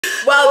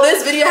Wow,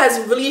 this video has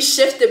really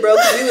shifted, bro.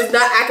 Because we was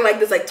not acting like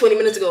this like 20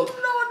 minutes ago. No,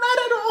 not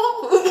at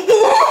all.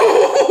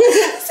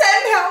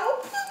 Send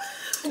help.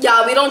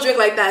 Y'all, we don't drink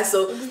like that,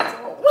 so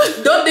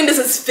don't think this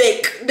is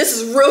fake. This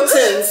is real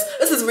tins.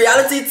 This is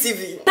reality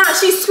TV. Nah,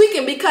 she's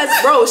tweaking because,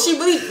 bro, she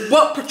really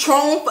bought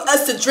Patron for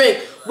us to drink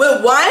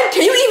with wine.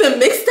 Can you even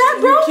mix that,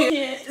 bro? You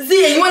can't.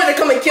 Zia, you wanted to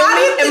come and kill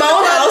me in my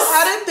own house.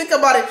 I didn't think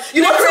about it.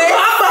 You did Chris?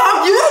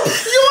 You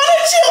want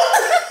to chill?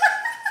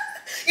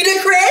 You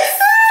did Chris?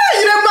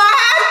 You did mine?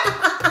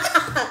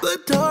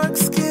 The dark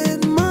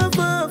skin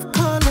mother of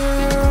color,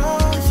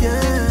 oh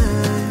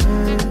yeah.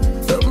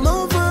 The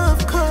mother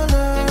of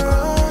color,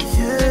 oh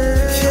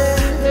yeah.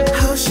 Yeah.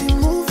 How she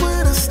move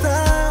with a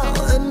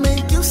style and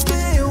make you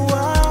stay a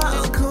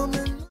while.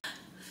 Coming.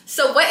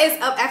 So what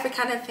is up,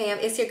 Africana fam?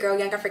 It's your girl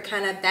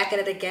Youngafricana back at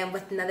it again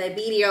with another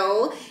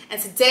video.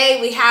 And today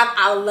we have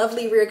our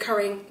lovely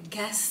recurring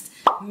guest,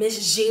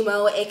 Miss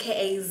Gmo,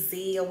 aka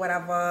Z or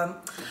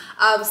whatever.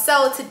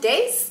 So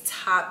today's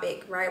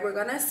topic, right? We're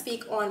gonna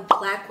speak on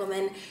Black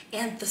women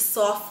and the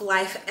soft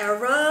life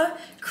era,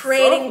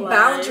 creating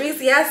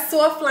boundaries. Yes,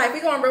 soft life.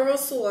 We're going real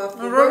soft,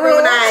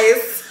 real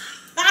nice.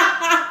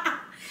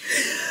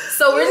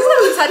 So we're just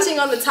gonna be touching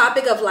on the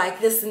topic of like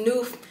this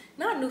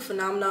not new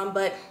phenomenon,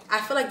 but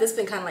I feel like this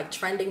been kind of like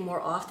trending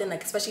more often,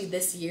 like especially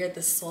this year,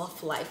 the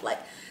soft life. Like,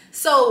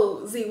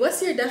 so Z,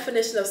 what's your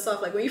definition of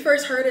soft life? When you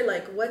first heard it,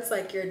 like what's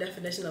like your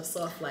definition of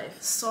soft life?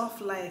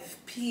 Soft life,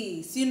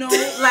 peace. You know,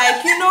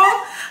 like, you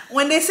know,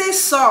 when they say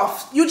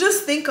soft, you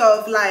just think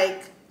of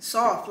like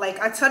soft. Like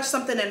I touch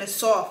something and it's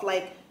soft,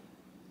 like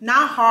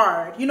not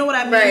hard. You know what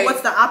I mean? Right.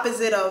 What's the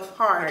opposite of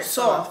hard? Right,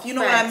 soft. You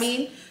know Facts. what I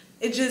mean?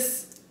 It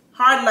just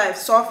hard life,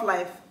 soft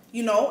life,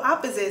 you know,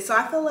 opposite. So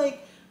I feel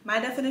like my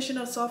definition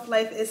of soft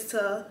life is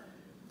to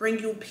bring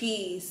you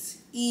peace,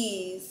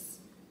 ease,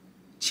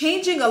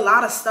 changing a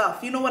lot of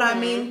stuff. You know what I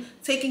mean?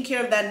 Taking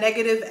care of that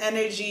negative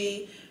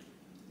energy,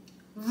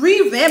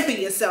 revamping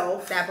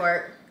yourself. That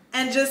part.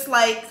 And just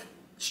like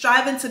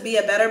striving to be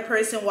a better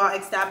person while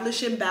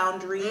establishing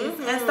boundaries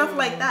and stuff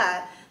like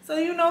that. So,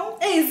 you know.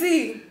 Hey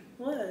Z.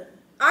 What?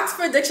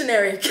 Oxford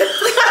Dictionary. I'm like,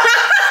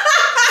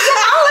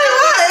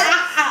 what?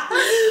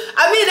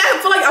 I mean, I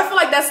feel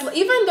like that's,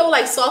 even though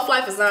like soft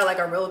life is not like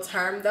a real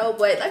term though,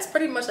 but that's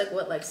pretty much like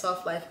what like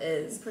soft life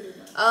is. Pretty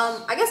much.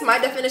 I guess my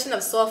definition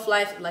of soft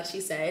life, like she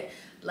said,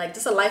 like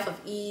just a life of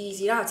ease.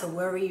 You don't have to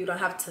worry. You don't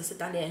have to sit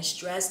down there and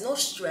stress. No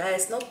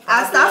stress. No problems.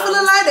 I start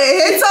feeling like they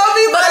hate on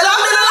me, but I'm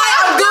feeling like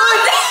I'm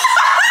good.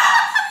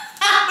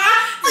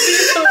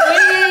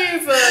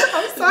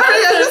 I'm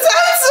sorry, I just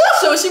had to.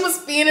 So she was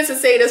fiending to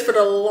say this for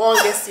the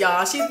longest,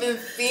 y'all. She's been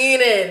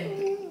fiending.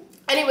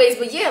 Anyways,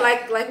 but yeah,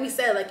 like we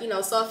said, like, you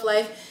know, soft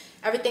life,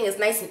 everything is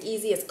nice and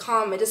easy. It's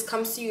calm. It just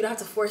comes to you. You don't have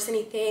to force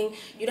anything.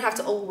 You don't have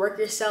to overwork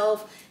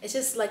yourself. It's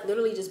just like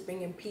literally just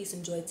bringing peace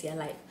and joy to your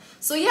life.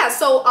 So yeah,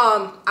 so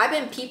I've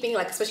been peeping,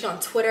 like especially on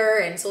Twitter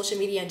and social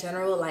media in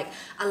general, like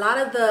a lot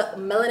of the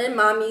melanin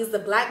mommies, the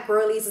black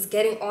girlies is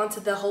getting onto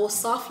the whole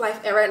soft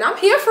life era, and I'm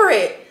here for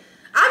it.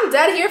 I'm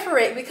dead here for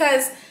it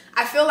because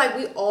I feel like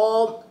we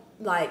all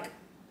like,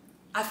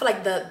 I feel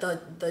like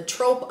the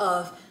trope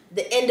of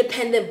the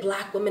independent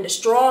black woman, the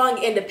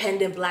strong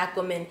independent black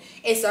woman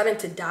is starting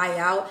to die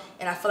out,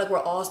 and I feel like we're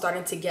all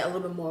starting to get a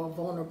little bit more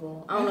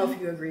vulnerable. I don't know if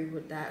you agree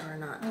with that or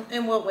not.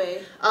 In what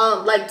way?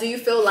 Like, do you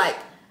feel like,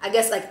 I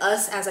guess like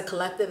us as a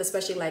collective,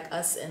 especially like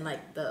us in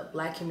like the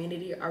black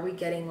community, are we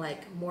getting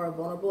like more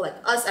vulnerable? Like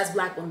us as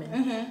black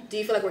women, do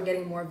you feel like we're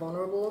getting more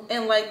vulnerable?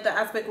 And like the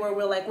aspect where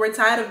we're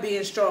tired of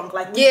being strong,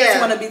 like we just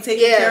want to be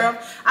taken care of.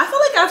 I feel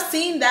like I've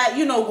seen that,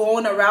 you know,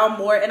 going around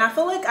more, and I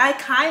feel like I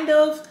kind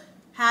of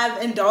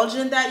have indulged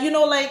in that, you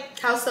know, like.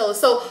 How so?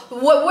 So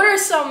what are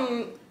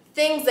some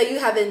things that you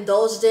have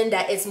indulged in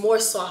that is more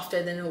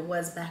softer than it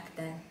was back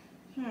then?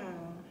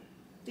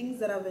 Things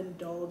that I've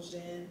indulged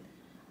in,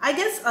 I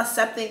guess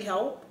accepting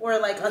help, or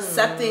like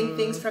accepting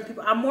things from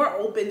people. I'm more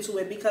open to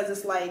it because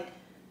it's like,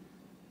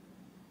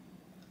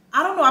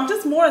 I don't know, I'm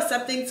just more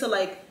accepting to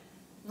like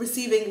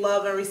receiving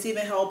love and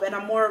receiving help, and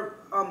I'm more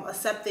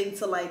accepting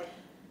to like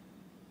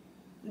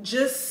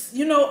just,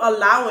 you know,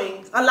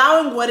 allowing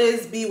what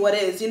is be what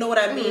is, you know what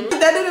I mean?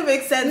 That didn't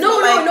make sense. No,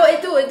 like, no, it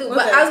do. Okay.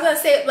 But I was gonna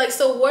say, like,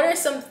 so what are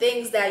some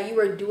things that you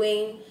were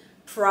doing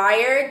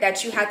prior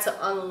that you had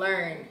to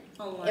unlearn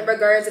in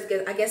regards of,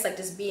 I guess, like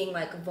just being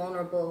like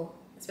vulnerable,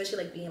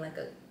 especially like being like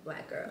a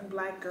black girl.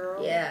 Black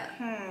girl. Yeah.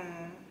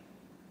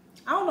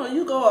 I don't know.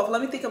 You go off.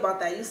 Let me think about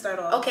that. You start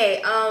off.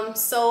 Okay.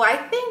 So I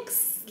think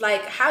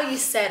like how you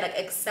said, like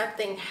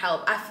accepting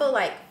help. I feel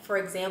like, for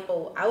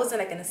example, I was in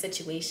like in a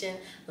situation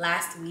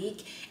last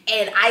week,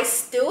 and I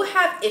still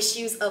have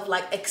issues of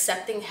like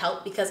accepting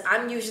help because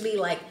I'm usually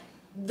like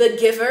the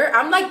giver.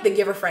 I'm like the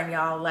giver friend,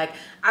 y'all. Like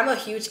I'm a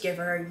huge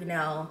giver, you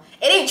know.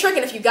 It ain't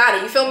tricking if you got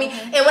it, you feel me?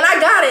 And when I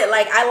got it,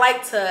 like I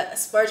like to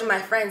splurge on my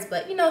friends,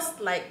 but you know,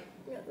 like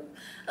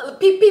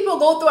people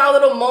go through our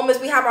little moments.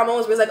 We have our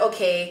moments where it's like,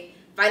 okay,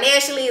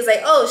 financially it's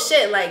like, oh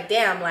shit, like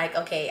damn, like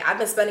okay, I've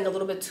been spending a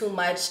little bit too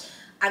much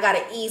I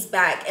gotta ease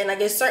back. And like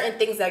there's certain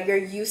things that you're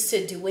used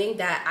to doing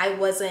that I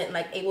wasn't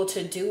like able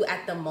to do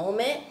at the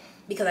moment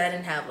because I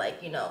didn't have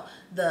like, you know,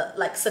 the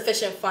like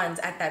sufficient funds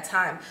at that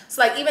time.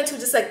 So like even to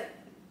just like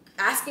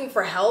asking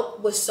for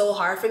help was so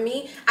hard for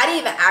me. I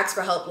didn't even ask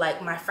for help.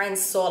 Like my friends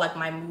saw like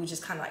my mood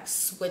just kind of like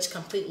switch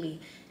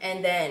completely.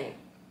 And then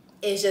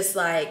it's just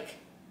like,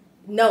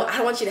 no, I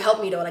don't want you to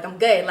help me though. Like I'm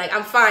good. Like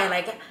I'm fine.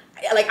 Like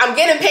I'm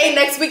getting paid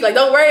next week. Like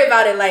don't worry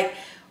about it. Like,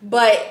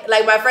 but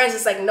like my friends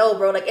just like, no,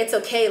 bro, like it's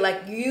okay.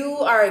 Like you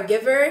are a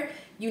giver.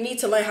 You need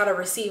to learn how to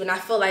receive. And I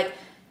feel like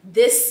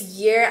this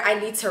year I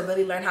need to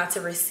really learn how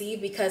to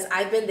receive because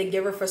I've been the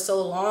giver for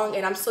so long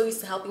and I'm so used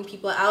to helping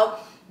people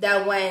out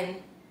that when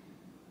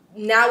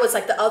now it's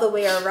like the other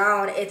way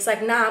around, it's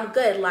like, nah, I'm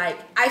good. Like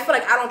I feel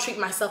like I don't treat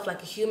myself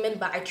like a human,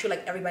 but I treat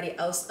like everybody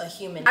else a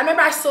human. I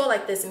remember I saw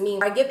like this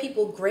meme, I give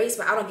people grace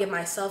but I don't give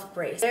myself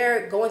grace.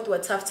 They're going through a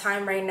tough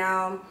time right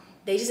now.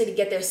 They just need to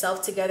get their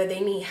self together.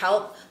 They need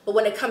help. But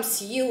when it comes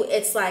to you,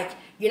 it's like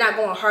you're not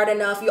going hard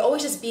enough. You're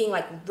always just being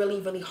like really,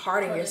 really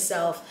hard on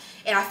yourself.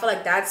 And I feel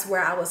like that's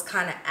where I was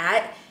kind of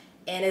at.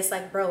 And it's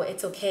like, bro,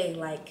 it's okay.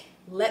 Like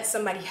let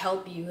somebody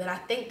help you. And I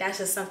think that's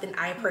just something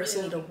I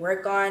personally need to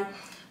work on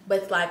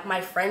with like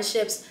my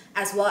friendships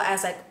as well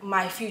as like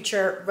my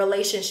future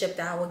relationship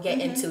that I will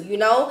get into, you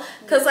know?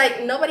 Because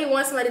like nobody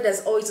wants somebody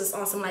that's always just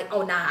on some like,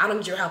 oh nah, I don't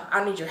need your help. I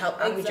don't need your help.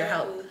 I don't need your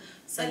help.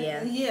 So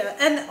yeah,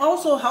 and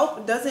also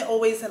help doesn't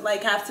always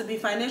like have to be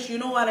financial. You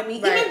know what I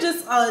mean? Right. Even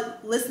just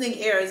listening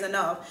ear is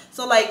enough.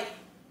 So like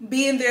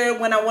being there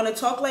when I want to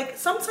talk. Like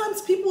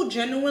sometimes people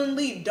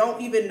genuinely don't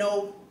even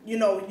know. You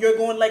know, you're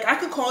going like I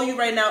could call you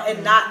right now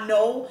and not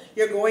know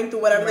you're going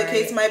through whatever the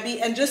case might be,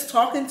 and just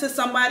talking to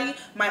somebody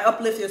might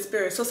uplift your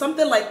spirit. So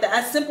something like that,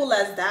 as simple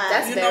as that.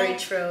 That's you very know?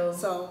 true.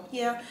 So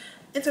yeah,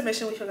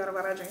 intermission. We forgot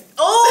about our drink.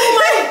 Oh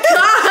my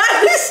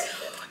gosh.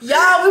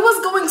 Y'all, we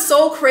was going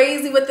so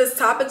crazy with this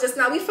topic just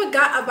now. We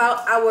forgot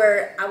about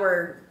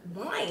our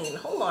wine.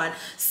 Hold on.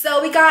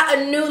 So we got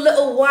a new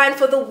little wine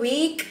for the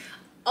week.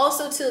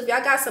 Also, too, if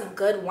y'all got some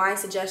good wine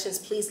suggestions,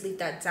 please leave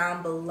that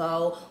down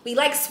below. We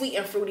like sweet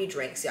and fruity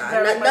drinks, y'all.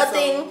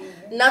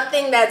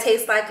 Nothing that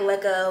tastes like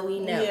liquor.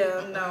 We know.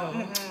 Yeah,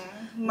 no.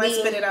 Might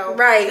spit it out.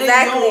 Right,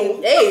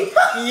 exactly. Hey,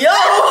 yo.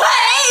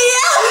 Hey,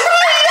 yo.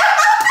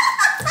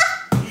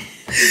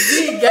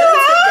 Get it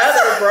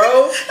together,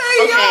 bro.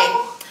 Hey, okay.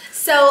 yo.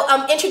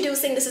 So,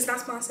 introducing, this is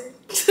not sponsored.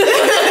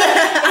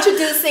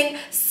 Introducing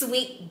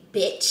Sweet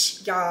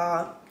Bitch,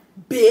 y'all.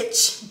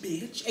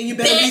 Bitch. And you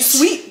better be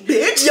sweet,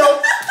 bitch. Yo.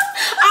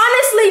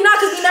 Honestly, not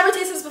because we never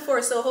tasted this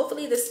before. So,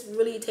 hopefully, this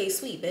really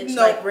tastes sweet, bitch.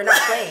 No. Like, we're not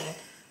playing.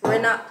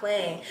 We're not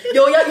playing.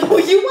 Yo,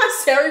 you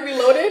watch Terry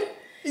Reloaded?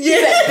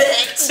 Yeah.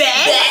 Bitch.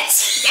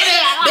 Bitch.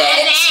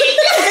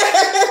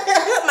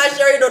 My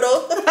Sherry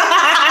Dodo.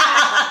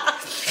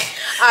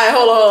 Alright,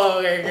 hold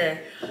on. Okay.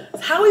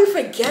 How do you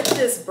forget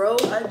this, bro?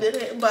 I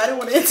didn't, but I didn't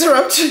want to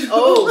interrupt you.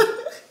 Oh.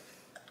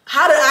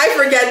 How did I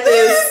forget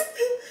this?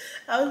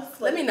 I was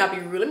like, Let me not be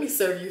rude. Let me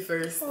serve you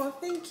first. oh,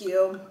 thank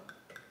you.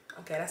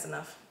 Okay, that's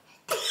enough.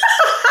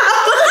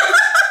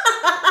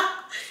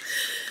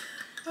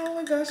 Oh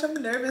my gosh, I'm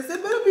nervous.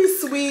 It better be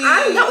sweet.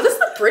 I know. This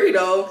looks pretty,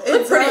 though.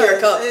 It's pretty in your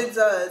cup. It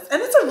does.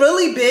 And it's a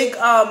really big,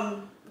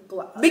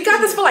 We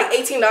got this for like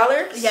 $18.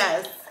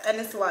 Yes. And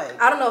it's like,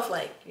 I don't know if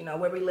like, you know,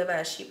 where we live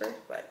at is cheaper,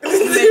 but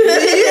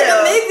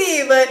yeah.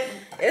 maybe, but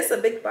it's a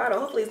big bottle.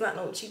 Hopefully it's not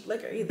no cheap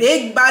liquor either.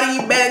 Big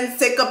body Benz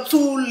take up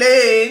 2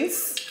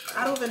 lanes.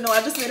 I don't even know.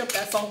 I just made up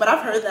that song, but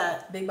I've heard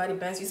that. Big body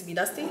Benz used to be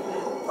dusty.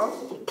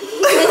 Oh.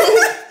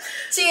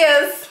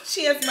 Cheers.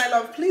 Cheers, my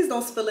love. Please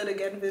don't spill it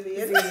again,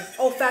 Vivian.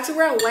 Oh, facts, we're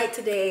wearing white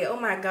today. Oh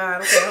my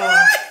God. Okay, hold on.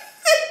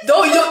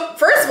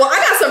 First of all, I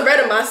got some red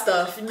in my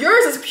stuff.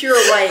 Yours is pure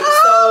white,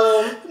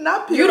 so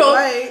not pure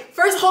white.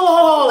 First, hold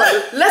on.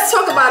 Let's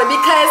talk about it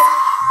because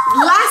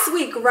last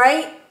week,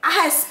 right? I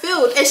had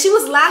spilled and she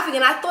was laughing,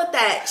 and I thought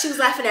that she was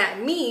laughing at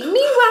me.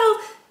 Meanwhile,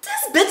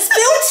 this bitch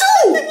spilled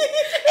too,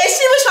 and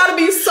she was trying to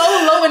be so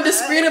low and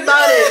discreet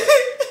about it,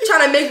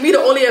 trying to make me the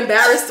only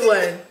embarrassed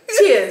one.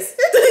 Cheers.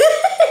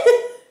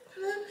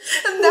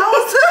 And now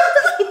it's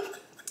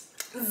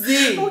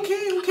Z.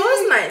 Okay. Oh,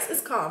 it's nice.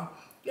 It's calm.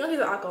 You don't need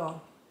the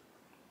alcohol.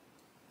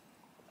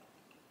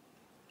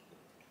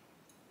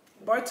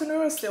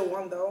 Bartender is still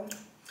one though.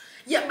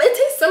 Yeah, but it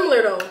tastes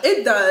similar though.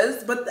 It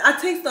does, but I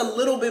taste a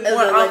little bit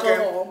more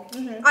alcohol.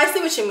 Mm-hmm. I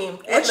see what you mean.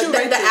 What you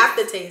rate the it?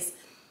 aftertaste?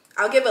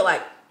 I'll give it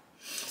like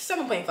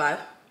 7.5. How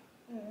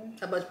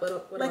much?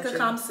 What Like about a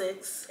calm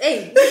 6.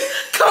 Hey,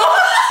 calm.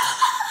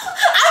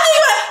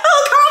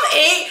 Calm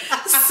 8.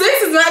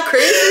 6 is not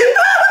crazy.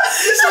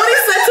 Shorty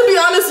said, to be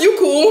honest, you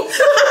cool.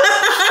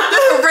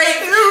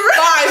 Rate 5.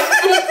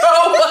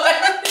 Bro,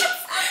 what?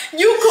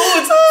 You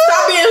cool.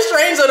 Stop being a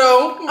stranger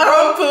though.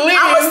 Bro, please.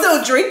 I would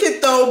still drink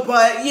it though,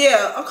 but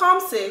yeah, a calm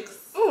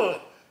 6.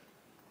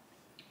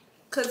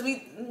 Cause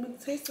we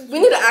taste it. We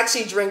need to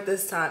actually drink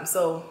this time,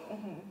 so.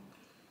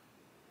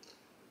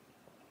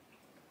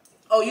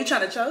 Oh, you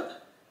trying to chug?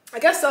 I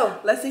guess so.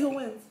 Let's see who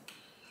wins.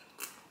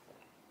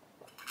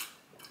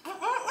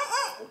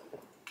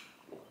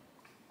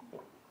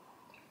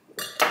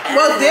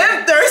 Well,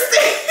 damn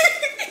thirsty.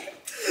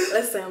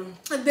 Listen.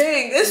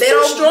 Dang, it's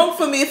too strong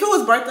for me. If it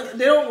was birthday,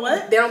 they don't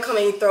what? They don't come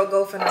and throw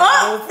go for nothing.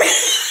 Oh.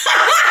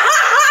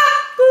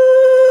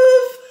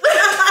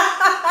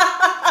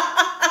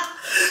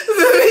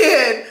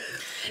 Vivian.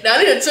 Now I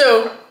need a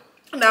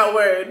 2. Not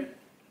word.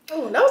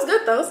 Oh, that was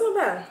good though. It's not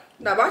bad.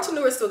 Now,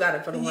 Bartender still got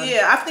it for the one.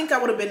 Yeah, I think I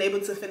would have been able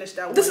to finish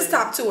that one. This is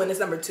top 2 and it's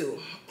number 2.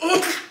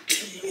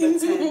 See, we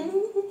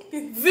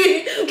didn't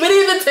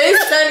even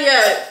taste 10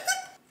 yet.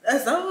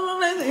 That's not what I'm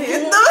Let me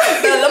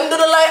do the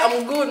light.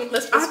 I'm good.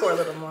 Let's pour a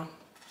little more.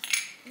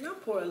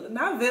 Not poor.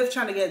 Not Viv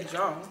trying to get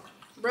drunk.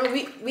 Bro,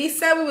 we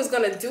said we was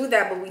gonna do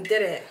that, but we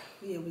didn't.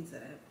 Yeah, we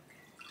did it.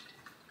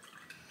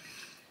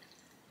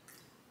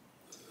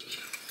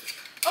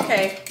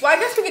 Okay. Well, I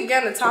guess we could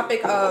get on the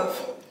topic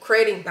of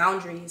creating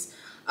boundaries.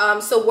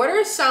 So what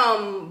are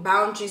some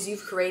boundaries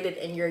you've created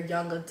in your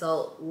young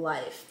adult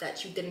life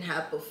that you didn't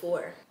have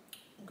before?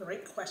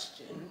 Great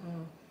question.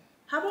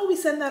 How about we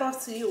send that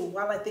off to you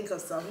while I think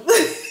of some?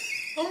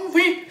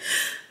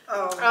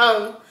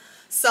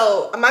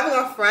 So I'm not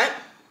gonna front.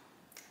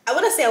 I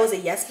wouldn't say I was a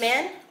yes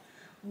man,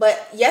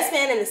 but yes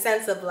man in the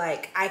sense of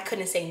like I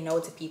couldn't say no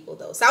to people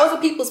though. So I was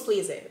a people's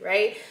pleaser,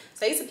 right?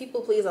 So I used to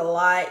people please a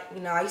lot.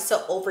 You know, I used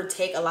to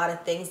overtake a lot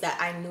of things that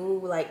I knew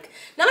like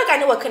not like I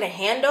knew I couldn't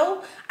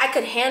handle. I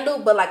could handle,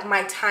 but like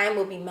my time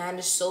would be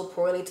managed so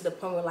poorly to the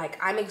point where like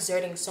I'm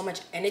exerting so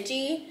much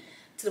energy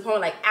to the point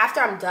where like after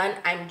I'm done,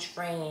 I'm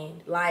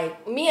drained.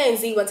 Like me and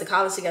Z went to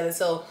college together,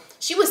 so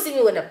she would see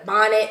me with a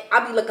bonnet.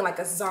 I'd be looking like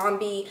a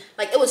zombie.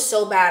 Like it was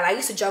so bad. I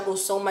used to juggle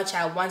so much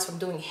at once, from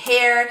doing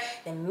hair,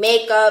 then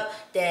makeup,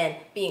 then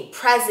being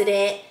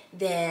president,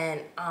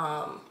 then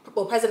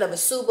president of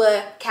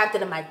Asuba,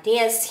 captain of my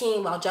dance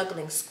team while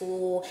juggling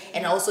school,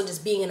 and also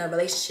just being in a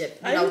relationship,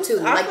 too.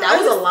 Like that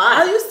was a lot.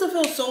 I used to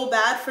feel so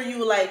bad for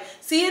you, like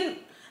seeing.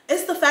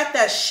 It's the fact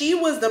that she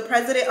was the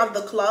president of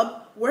the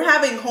club. We're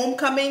having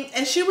homecoming,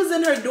 and she was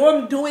in her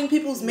dorm doing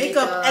people's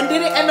makeup and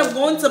didn't end up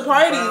going to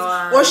parties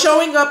or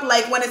showing up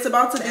like when it's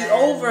about to be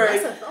over.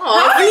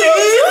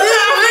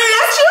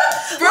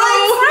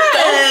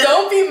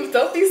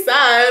 Don't be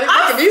sad. You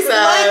can be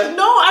sad. Like,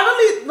 no, I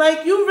really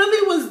like you.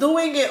 Really was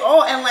doing it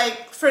all, and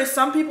like for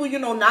some people, you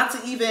know, not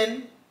to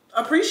even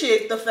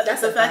appreciate the fact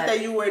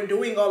that you were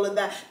doing all of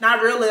that,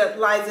 not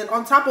realizing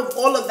on top of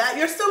all of that,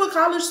 you're still a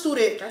college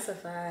student. That's a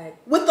fact.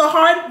 With a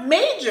hard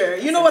major.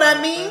 You know what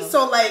I mean? Bro.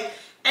 So like,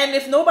 and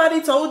if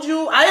nobody told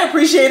you, I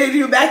appreciated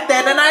you back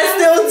then, and I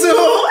still do.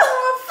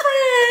 Oh,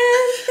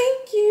 friend,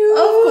 thank you.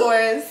 Of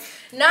course.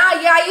 Nah,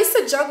 yeah, I used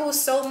to juggle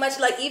so much.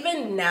 Like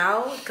even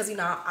now, because you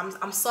know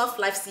I'm soft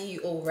life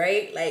CEO,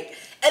 right? Like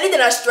anything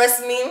that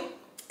stress me,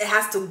 it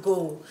has to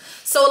go.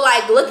 So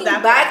like looking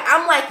back,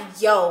 I'm like,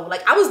 yo,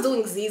 like I was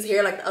doing Z's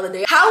hair like the other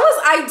day. How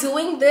was I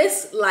doing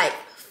this like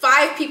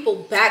 5 people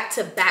back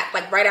to back,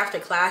 like right after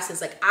classes?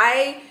 Like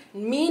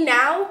me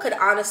now could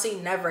honestly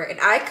never. And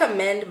I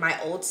commend my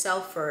old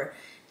self for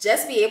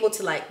just be able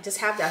to like just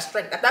have that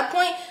strength. At that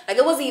point, like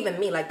it wasn't even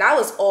me. Like that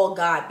was all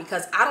God,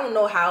 because I don't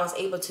know how I was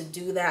able to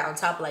do that on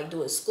top of like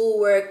doing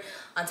schoolwork,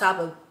 on top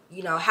of,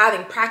 you know,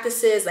 having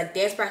practices, like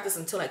dance practice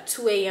until like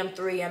 2 a.m.,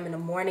 3 a.m. in the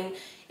morning.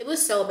 It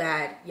was so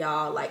bad,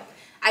 y'all. Like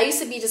I used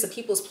to be just a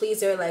people's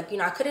pleaser. Like, you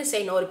know, I couldn't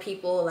say no to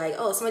people. Like,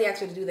 oh, somebody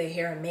asked me to do their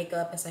hair and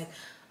makeup. It's like,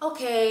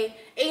 okay.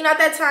 And you know, at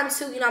that time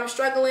too, you know, I'm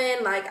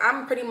struggling. Like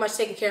I'm pretty much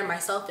taking care of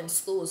myself in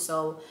school.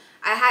 So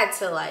I had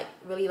to like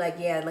really like,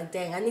 yeah, like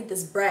dang, I need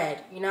this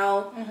bread, you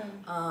know?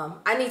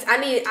 I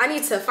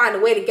need to find a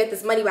way to get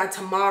this money by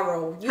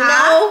tomorrow, you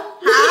know?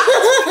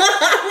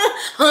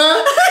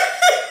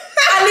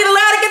 I need to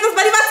learn how to get this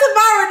money by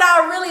tomorrow.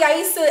 Now, really, I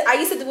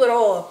used to do it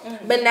all.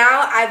 But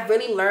now I've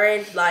really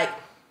learned, like,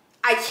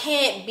 I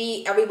can't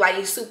be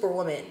everybody's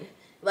superwoman.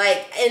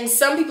 Like, in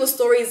some people's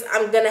stories,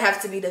 I'm going to have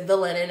to be the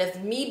villain. And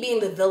if me being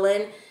the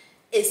villain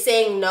is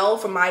saying no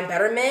for my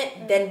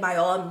betterment, then by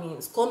all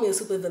means, call me a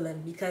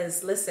supervillain.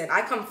 Because, listen,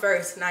 I come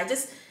first. And I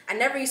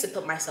never used to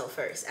put myself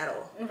first at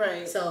all.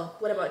 Right. So,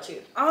 what about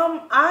you?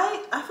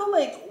 I feel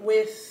like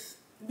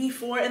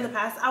before in the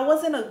past, I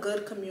wasn't a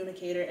good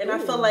communicator. And I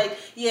feel like,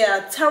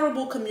 yeah,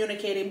 terrible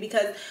communicating,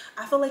 because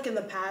I feel like in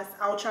the past,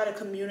 I'll try to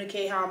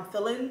communicate how I'm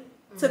feeling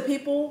to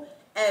people,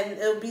 and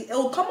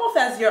it'll come off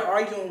as you're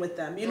arguing with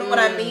them. You know what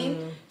I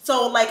mean?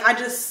 So like,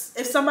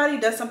 if somebody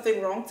does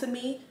something wrong to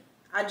me,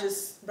 I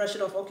just brush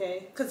it off,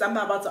 okay, because I'm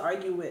not about to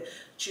argue with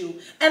you.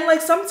 And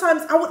like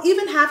sometimes I would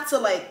even have to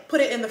like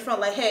put it in the front,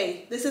 like,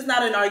 hey, this is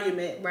not an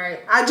argument. Right.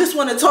 I just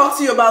want to talk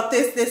to you about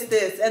this,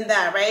 and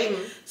that, right?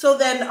 So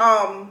then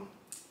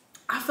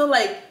I feel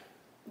like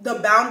the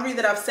boundary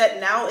that I've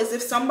set now is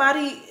if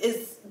somebody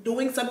is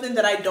doing something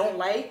that I don't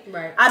like,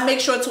 right, I make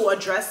sure to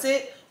address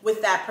it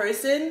with that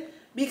person,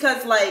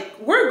 because like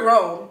we're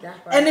grown. Right.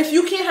 And if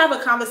you can't have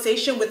a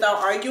conversation without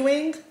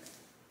arguing,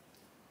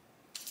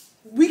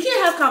 we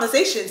can't have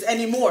conversations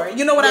anymore.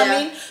 You know what I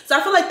mean? So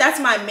I feel like that's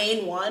my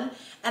main one.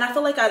 And I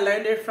feel like I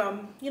learned it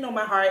from, you know,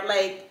 my heart.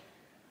 Like,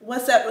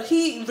 what's up?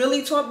 He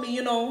really taught me,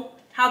 you know,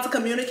 how to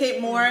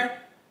communicate more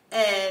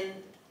and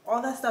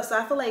all that stuff. So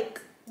I feel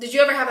like Did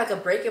you ever have like a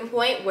breaking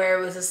point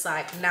where it was just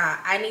like, nah,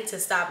 I need to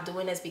stop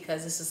doing this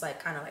because this is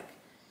like kind of like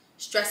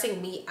stressing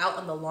me out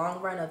in the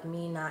long run of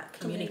me not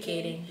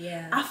communicating?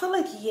 Yeah. I feel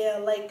like, yeah,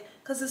 like,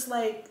 because it's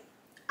like,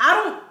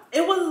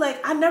 it was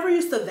like, I never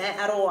used to vent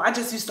at all. I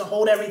just used to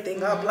hold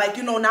everything up. Like,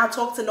 you know, not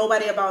talk to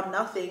nobody about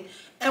nothing.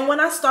 And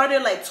when I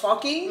started like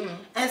talking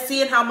and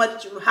seeing how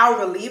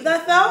relieved I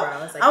felt,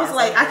 I was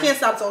like, I can't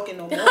stop talking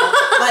no more. Like,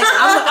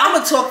 I'm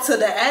going to talk to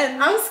the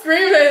end. I'm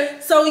screaming.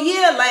 So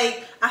yeah,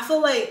 like, I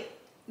feel like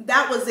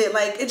that was it.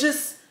 Like, it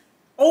just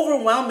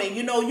overwhelming.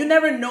 You know, you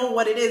never know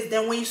what it is.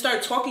 Then when you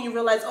start talking, you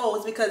realize, oh,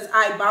 it's because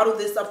I bottled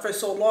this up for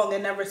so long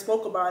and never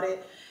spoke about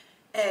it.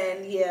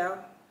 And yeah.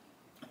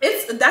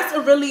 It's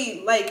a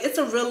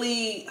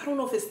really, I don't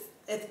know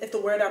if the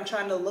word I'm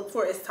trying to look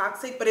for is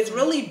toxic, but it's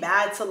really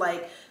bad to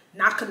like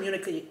not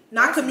communicate.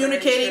 Not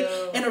communicating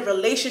in a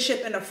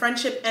relationship, in a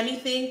friendship,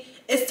 anything.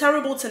 It's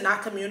terrible to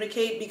not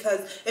communicate,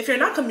 because if you're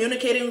not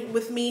communicating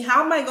with me,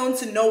 how am I going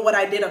to know what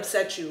I did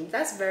upset you?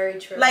 That's very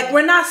true. Like,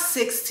 we're not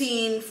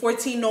 16,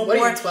 14 no more. What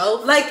are you,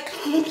 12? Like,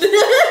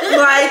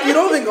 like, you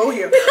don't even go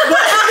here.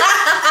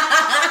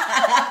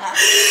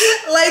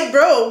 Like,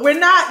 bro, we're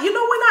not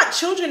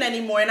children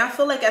anymore. And I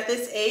feel like at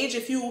this age,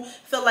 if you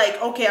feel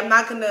like, okay, I'm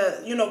not going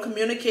to,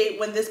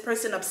 communicate when this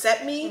person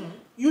upset me,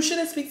 you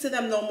shouldn't speak to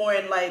them no more.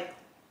 And like,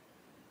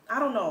 I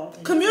don't know.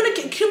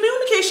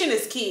 Communication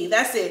is key.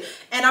 That's it.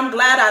 And I'm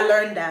glad I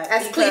learned that.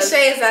 As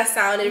cliche as that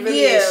sounded, it really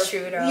is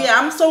true though. Yeah,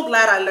 I'm so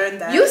glad I learned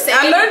that.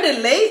 I learned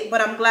it late,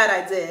 but I'm glad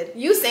I did.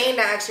 You saying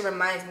that actually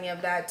reminds me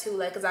of that too.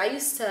 Like, cause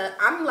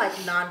I'm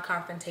like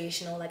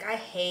non-confrontational. Like, I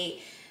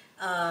hate,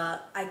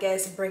 I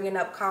guess, bringing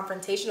up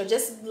confrontation or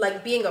just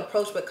like being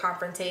approached with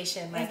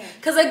confrontation. Like,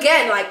 cause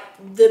again, like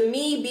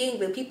me being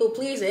the people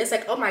pleaser, it's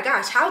like, oh my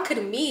gosh, how could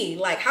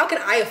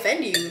I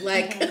offend you?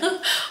 Like, I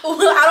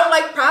don't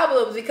like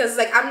problems, because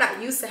like I'm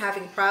not used to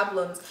having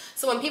problems.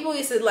 So when people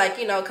used to like,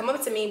 come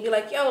up to me and be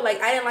like, yo,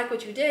 like I didn't like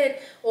what you did,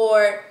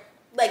 or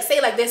like say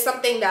like there's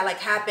something that like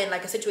happened,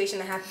 like a situation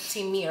that happened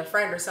between me and a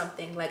friend or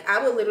something, like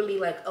I would literally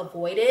like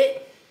avoid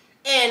it.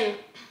 And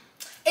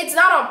it's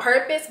not on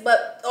purpose,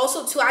 but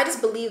also too, I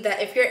just believe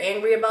that if you're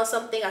angry about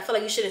something, I feel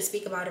like you shouldn't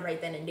speak about it right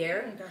then and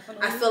there.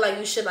 Definitely. I feel like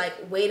you should like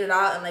wait it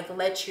out and like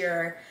let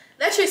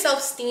yourself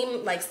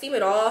steam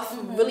it off.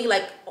 Really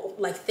like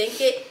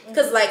think it,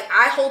 because like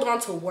I hold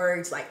on to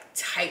words like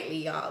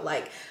tightly, y'all.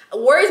 Like,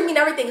 words mean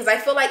everything, because I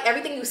feel like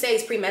everything you say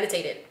is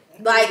premeditated.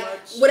 Like,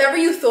 whatever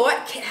you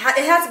thought, it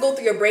has to go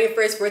through your brain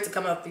first for it to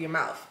come out through your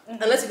mouth,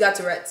 unless you got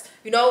Tourette's,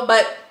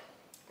 but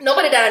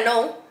nobody that I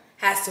know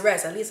has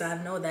Tourette's. At least I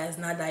know that it's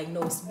not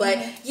diagnosed. But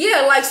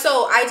yeah, like,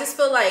 so I just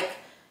feel like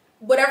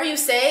whatever you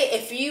say,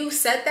 if you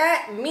said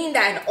that, mean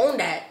that and own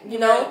that,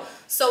 Right.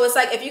 So it's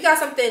like, if you got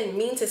something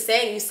mean to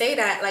say and you say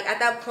that, like at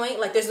that point,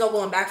 like there's no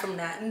going back from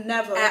that.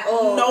 Never. At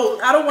all.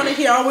 No, I don't want to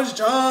hear I was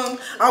drunk,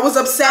 I was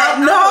upset.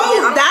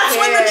 That's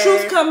when the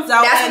truth comes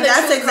out, and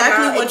that's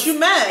exactly what you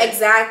meant.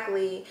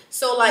 Exactly.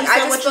 So like, I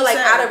just feel like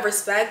out of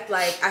respect,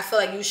 like I feel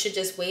like you should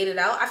just wait it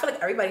out. I feel like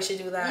everybody should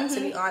do that, to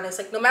be honest.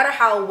 Like, no matter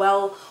how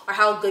well or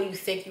how good you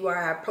think you are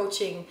at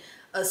approaching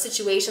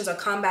situations or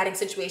combating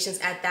situations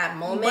at that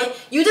moment,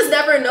 you just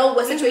never know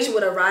what situation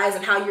would arise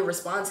and how you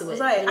respond to it.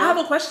 Right. I have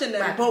a question then.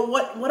 Right. But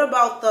what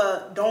about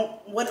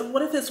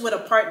what if it's with a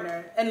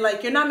partner and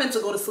like you're not meant to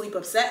go to sleep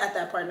upset at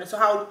that partner? So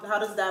how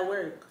does that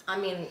work? I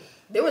mean,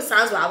 there was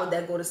times where I would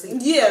then go to sleep.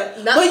 Yeah.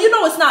 But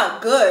it's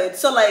not good.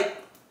 So like,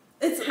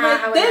 it's it's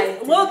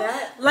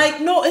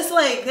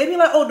like they be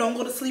like, oh, don't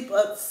go to sleep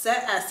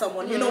upset at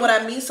someone. You know what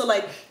I mean? So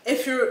like,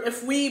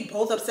 if we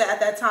both upset at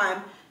that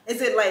time, is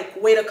it like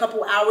wait a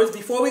couple hours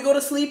before we go to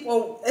sleep,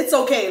 or it's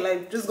okay,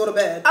 like just go to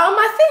bed?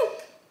 I think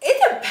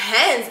it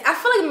depends. I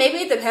feel like maybe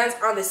it depends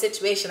on the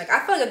situation. Like,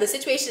 I feel like if the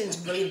situation is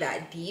really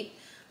that deep,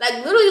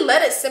 like literally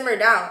let it simmer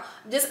down.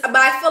 But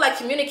I feel like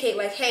communicate,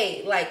 like,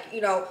 hey, like,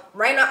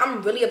 right now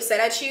I'm really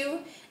upset at you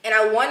and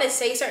I want to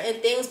say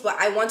certain things, but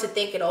I want to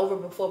think it over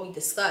before we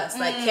discuss.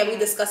 Like, can we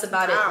discuss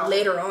about it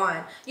later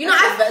on?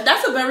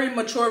 That's a very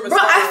mature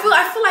response. Bro,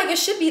 I feel like it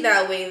should be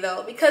that way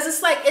though, because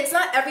it's like, it's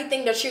not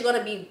everything that you're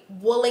gonna be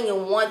willing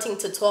and wanting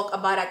to talk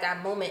about at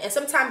that moment, and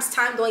sometimes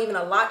time don't even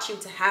allot you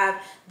to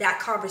have that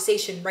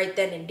conversation right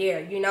then and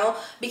there.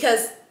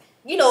 Because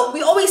we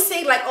always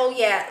say like, oh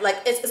yeah, like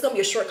it's gonna be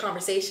a short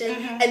conversation,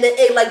 and then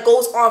it like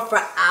goes on for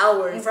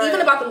hours,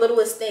 even about the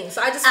littlest things.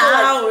 So I just feel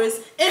hours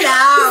and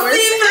hours.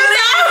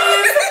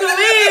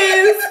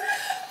 Please.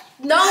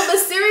 No, but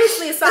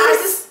seriously, so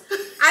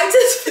I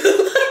just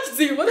feel like,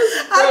 see, what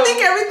is? Bro? I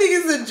think everything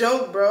is a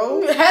joke,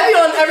 bro. Heavy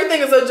on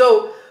everything is a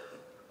joke.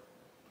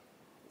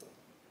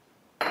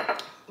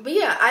 But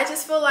yeah, I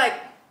just feel like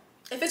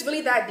if it's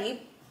really that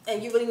deep,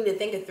 and you really need to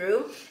think it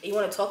through, and you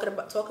want to talk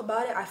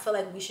about it, I feel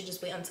like we should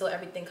just wait until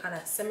everything kind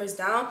of simmers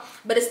down,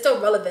 but it's still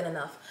relevant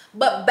enough.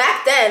 But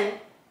back then,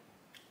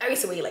 I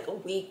used to wait like a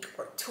week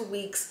or 2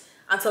 weeks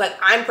until like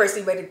I'm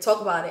personally ready to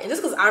talk about it. And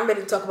just because I'm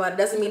ready to talk about it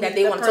doesn't mean that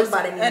they want to talk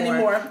about it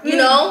anymore. You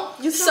know?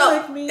 You sound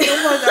like me. Oh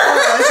my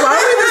gosh. Why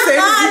are we the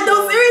same people?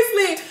 No,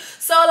 seriously.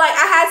 So like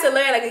I had to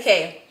learn, like,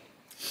 okay,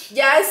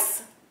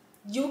 yes,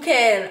 you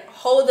can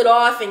hold it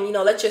off and, you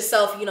know, let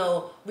yourself, you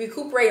know,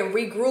 recuperate and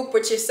regroup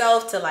with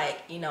yourself to,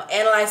 like, you know,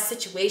 analyze the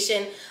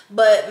situation,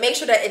 but make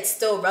sure that it's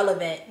still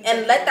relevant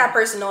and let that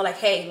person know, like,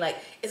 hey, like,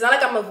 it's not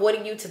like I'm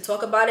avoiding you to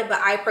talk about it, but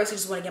I personally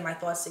just want to get my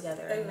thoughts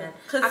together. And then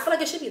I feel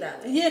like it should be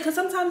that way. Yeah, because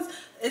sometimes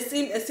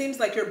it seems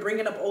like you're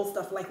bringing up old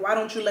stuff. Like, why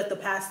don't you let the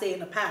past stay in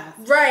the past?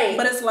 Right.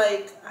 But it's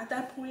like, at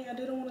that point, I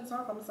didn't want to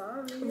talk. I'm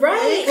sorry.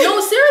 Right. No,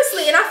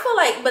 seriously. And I feel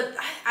like, but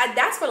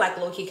that's where, like,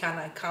 low-key kind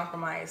of like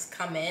compromise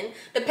come in,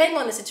 depending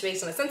on the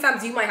situation. Like,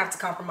 sometimes you might have to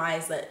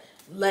compromise, like,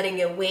 letting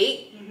it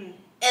wait. Mm-hmm.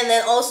 And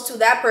then also, to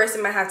that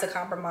person might have to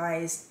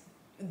compromise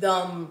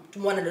them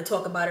wanting to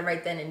talk about it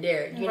right then and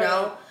there, you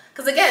know?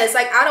 Because, again, it's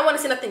like, I don't want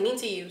to say nothing mean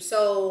to you.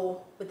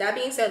 So, with that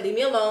being said, leave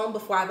me alone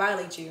before I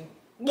violate you.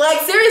 Like,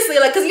 seriously,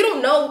 like, because you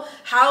don't know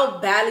how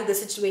badly the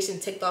situation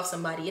ticked off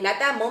somebody. And at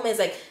that moment, it's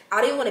like, I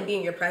don't even want to be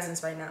in your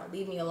presence right now.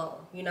 Leave me alone,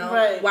 you know?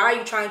 Right. Why are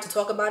you trying to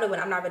talk about it when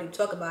I'm not ready to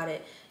talk about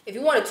it? If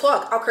you want to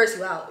talk, I'll curse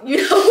you out, you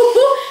know?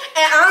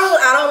 And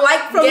I don't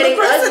like from getting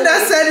the person ugly.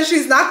 that said that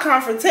she's not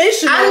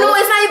confrontational. I know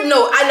it's not even,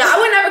 no, I know. I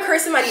would never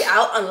curse somebody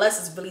out unless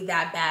it's really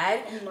that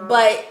bad. No.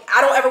 But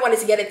I don't ever want it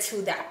to get it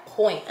to that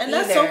point. And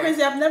that's so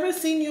crazy. I've never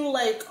seen you,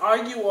 like,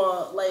 argue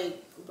or,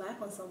 like,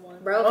 laugh on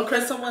someone. Bro, or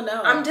curse someone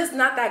out. I'm just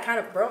not that kind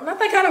of, bro. I'm not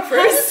that kind of person.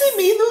 Have you seen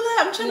me do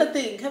that? I'm trying to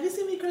think. Have you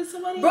seen me curse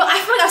somebody? Bro, I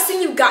feel like I've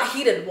seen you got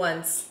heated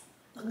once.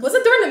 Was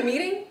it during a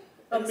meeting?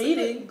 A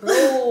meeting?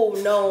 Bro,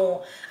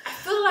 no. I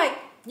feel like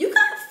you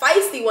got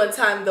feisty one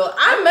time, though.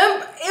 I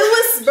remember it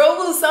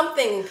was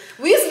something.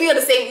 We used to be on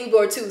the same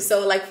Uber too.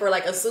 So, like, for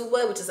like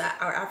ASUBA, which is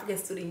our African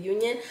Student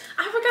Union,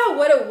 I forgot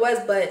what it was,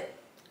 but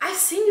I've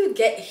seen you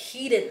get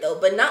heated though,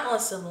 but not on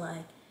some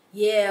like,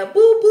 yeah,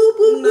 boo, boo,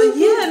 boo, boo.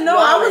 Yeah, no,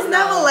 I was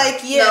never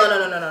like,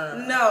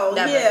 yeah. No,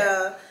 never.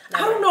 Yeah.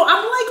 Never. I don't know.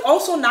 I'm like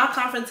also not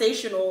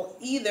confrontational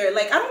either.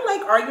 Like, I don't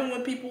like arguing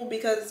with people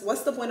because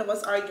what's the point of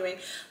us arguing?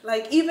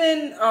 Like,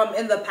 even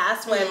in the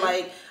past when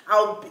like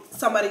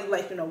somebody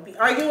like, you know, be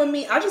arguing with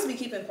me, I'll just be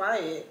keeping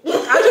quiet.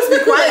 I'll just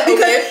be quiet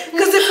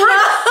because if we're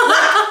like,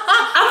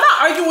 I'm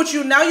not arguing with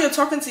you now, you're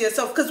talking to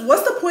yourself. Because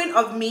what's the point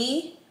of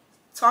me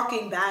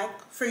talking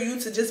back for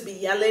you to just be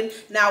yelling?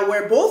 Now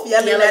we're both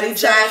yelling at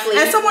each other.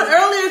 And someone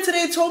earlier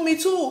today told me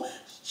too,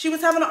 she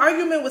was having an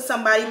argument with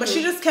somebody, but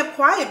she just kept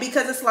quiet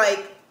because it's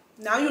like,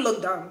 now you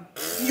look dumb.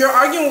 You're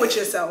arguing with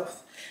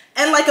yourself.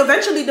 And like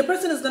eventually the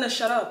person is going to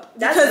shut up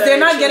because they're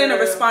not getting a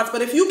response.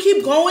 But if you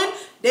keep going,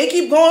 they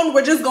keep going,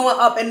 we're just going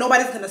up and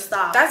nobody's going to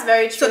stop. That's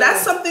very true. So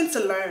that's something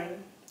to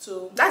learn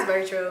too. That's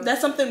very true.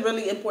 That's something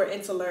really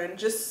important to learn.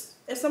 Just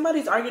if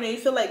somebody's arguing and you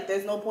feel like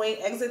there's no point,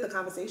 exit the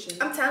conversation.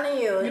 I'm telling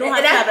you. You don't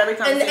have to have every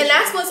conversation. And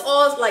that's what's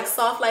all like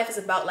soft life is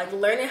about, like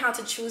learning how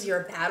to choose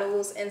your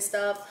battles and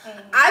stuff.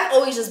 Mm-hmm. I've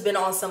always just been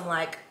on some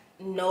like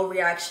no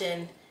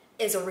reaction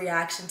is a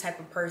reaction type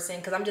of person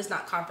because I'm just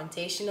not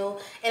confrontational.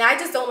 And I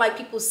just don't like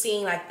people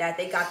seeing like that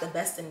they got the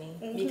best of me.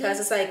 Mm-hmm. Because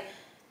it's like,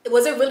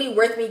 was it really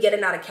worth me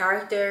getting out of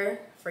character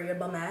for your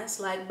bum ass?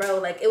 Like, bro,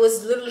 like, it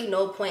was literally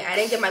no point. I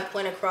didn't get my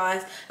point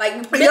across. Like,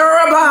 you're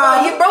a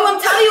bum. Bro,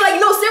 I'm telling you,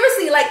 like, no,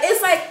 seriously, like,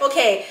 it's like,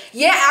 okay,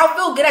 yeah, I'll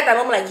feel good at that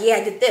moment, like, yeah,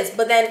 I did this.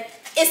 But then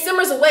it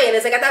simmers away, and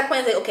it's like, at that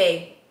point, it's like,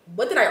 okay,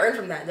 what did I earn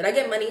from that? Did I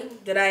get money?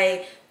 Did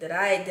I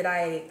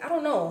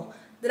don't know.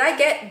 Did I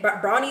get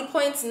brownie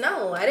points?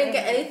 No, I didn't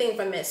get anything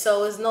from it.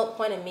 So there's no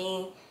point in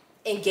me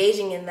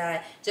engaging in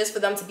that just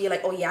for them to be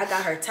like, oh yeah, I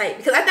got her tight.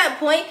 Because at that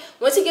point,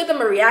 once you give them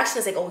a reaction,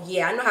 it's like, oh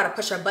yeah, I know how to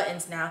push her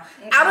buttons now.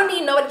 Mm-hmm. I don't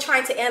need nobody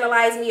trying to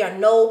analyze me or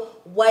know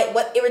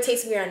what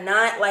irritates me or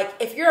not. Like,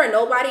 if you're a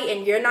nobody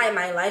and you're not in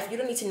my life, you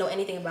don't need to know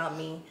anything about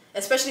me,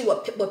 especially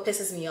what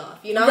pisses me off,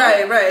 you know?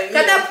 Right. Yeah.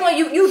 At that point,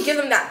 you give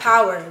them that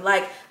power,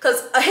 like,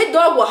 because a hit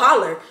dog will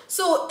holler.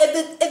 So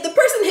if the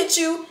person hits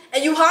you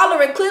and you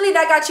holler, and clearly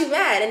that got you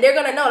mad, and they're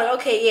gonna know, like,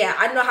 okay, yeah,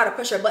 I know how to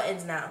push her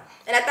buttons now.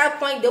 And at that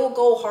point, they will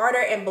go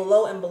harder and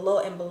below and below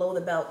and below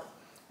the belt.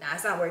 Nah,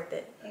 it's not worth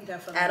it.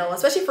 Definitely. At all,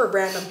 especially for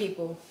random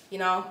people, you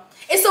know?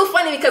 It's so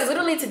funny because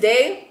literally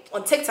today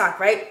on TikTok,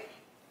 right,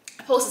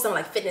 I posted some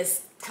like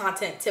fitness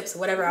content tips or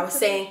whatever. I was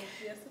saying.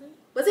 Yesterday?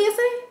 Was it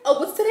yesterday? Oh,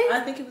 what's today? I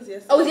think it was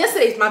yesterday. Oh, it was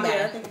yesterday's, my bad.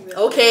 Yeah, I think it was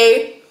yesterday.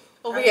 Okay.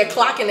 Over here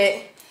clocking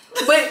it.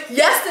 But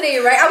yesterday,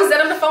 right, I was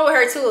dead on the phone with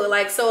her too.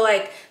 Like, so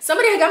like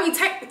somebody had got me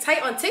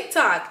tight on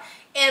TikTok.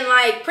 And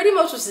like pretty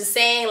much was just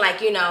saying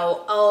like, you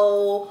know,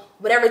 oh,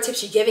 whatever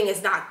tips you're giving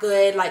is not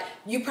good. Like,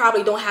 you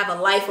probably don't have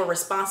a life or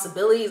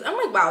responsibilities. I'm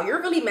like, wow,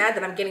 you're really mad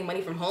that I'm getting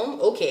money from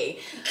home? Okay.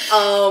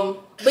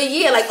 But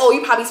yeah, like, oh,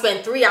 you probably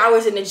spend 3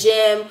 hours in the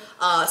gym,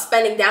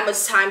 spending that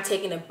much time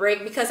taking a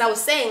break. Because I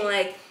was saying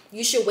like,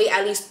 you should wait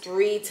at least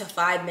 3 to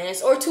 5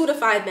 minutes or 2 to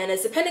 5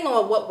 minutes, depending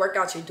on what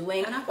workouts you're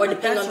doing or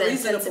depending on the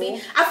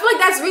intensity. I feel like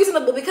that's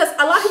reasonable because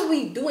a lot of people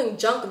be doing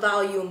junk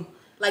volume,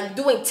 like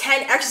doing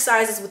 10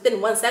 exercises within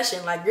one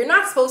session. Like, you're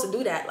not supposed to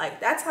do that. Like,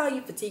 that's how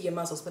you fatigue your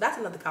muscles. But that's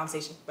another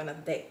conversation for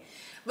another day.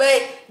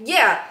 But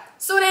yeah,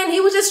 so then he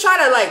was just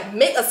trying to like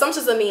make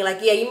assumptions of me. Like,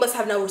 yeah, you must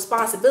have no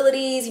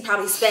responsibilities. You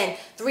probably spend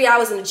 3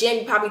 hours in the gym.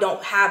 You probably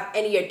don't have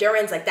any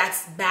endurance. Like,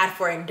 that's bad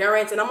for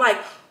endurance. And I'm like,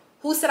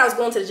 who said I was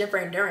going to the gym for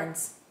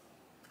endurance?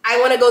 I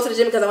want to go to the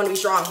gym because I want to be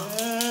strong.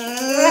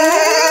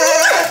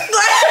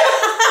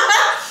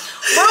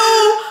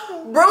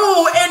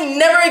 Bro, it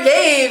never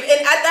gave.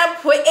 And at that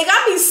point, it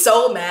got me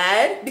so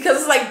mad because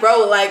it's like,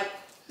 bro, like,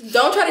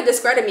 don't try to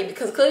discredit me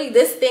because clearly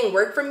this thing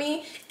worked for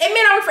me. It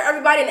may not work for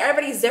everybody, and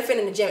everybody's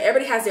different in the gym.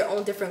 Everybody has their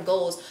own different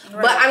goals.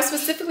 Right. But I'm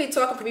specifically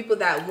talking for people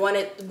that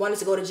wanted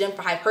to go to the gym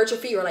for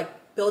hypertrophy or like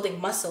building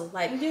muscle.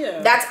 Like,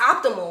 that's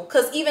optimal.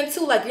 Because even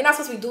too, like, you're not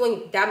supposed to be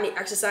doing that many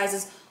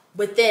exercises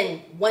within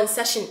one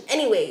session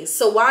anyways.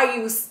 So why are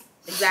you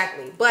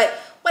exactly? But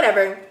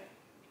whatever.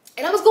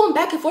 And I was going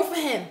back and forth with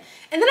him.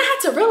 And then I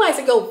had to realize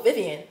and go,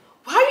 Vivian,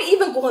 why are you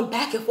even going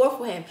back and forth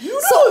with him?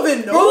 You don't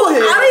even know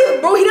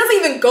him. Bro, he doesn't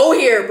even go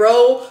here,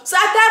 bro. So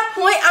at that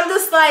point, I'm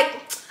just like,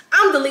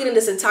 I'm deleting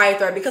this entire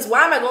thread because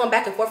why am I going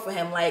back and forth with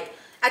him? Like,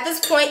 at this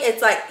point,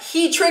 it's like,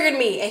 he triggered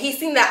me and he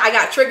seen that I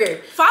got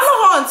triggered. Follow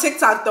her on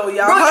TikTok though,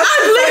 y'all. Bro,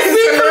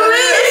 please.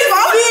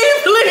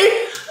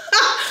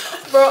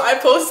 Bro, I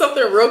post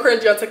something real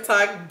cringy on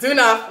TikTok. Do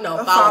not,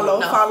 follow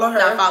her.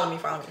 No, follow me.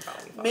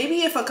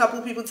 Maybe if a couple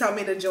of people tell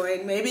me to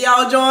join, maybe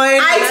I'll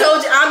join. I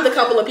told you, I'm the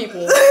couple of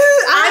people.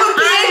 I'm a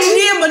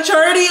PhD in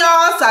maturity,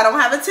 y'all, so I don't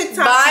have a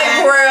TikTok.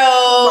 Bye,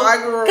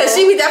 girl. Because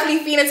she be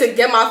definitely feeling to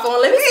get my phone.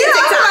 Let me see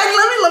TikTok.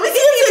 Let me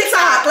see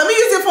TikTok. Let me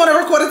use your phone to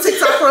record a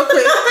TikTok real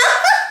quick.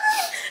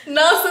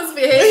 Nonsense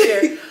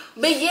behavior.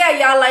 But yeah,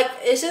 y'all, like,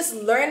 it's just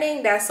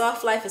learning that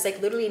soft life is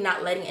like literally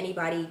not letting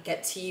anybody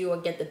get to you or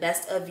get the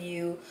best of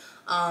you.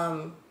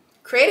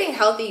 Creating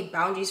healthy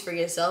boundaries for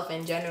yourself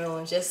in general,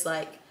 and just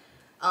like,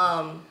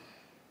 I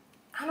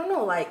don't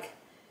know, like,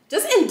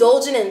 just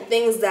indulging in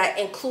things that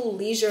include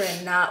leisure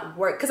and not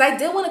work. Because I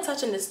did want to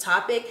touch on this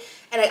topic,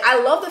 and like,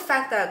 I love the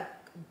fact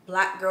that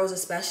Black girls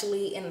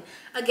especially, and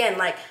again,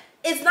 like,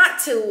 it's not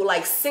to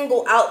like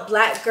single out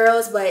Black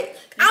girls, but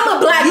I'm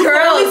a Black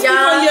girl,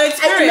 y'all. No,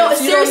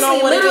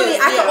 seriously, literally,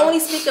 I can only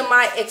speak of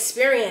my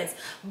experience.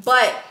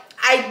 But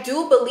I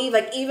do believe,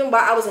 like, even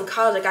while I was in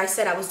college, like I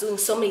said, I was doing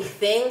so many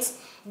things.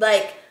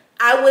 Like,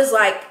 I was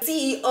like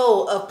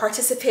CEO of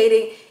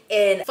participating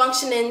in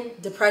functioning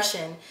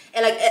depression.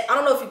 And like, I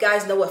don't know if you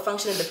guys know what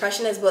functioning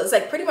depression is, but it's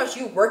like pretty much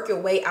you work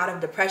your way out of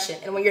depression.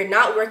 And when you're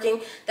not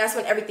working, that's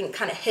when everything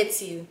kind of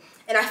hits you.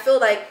 And I feel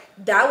like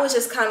that was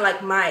just kind of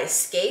like my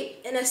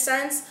escape in a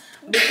sense,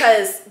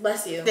 because,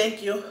 bless you.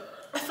 Thank you.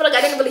 I feel like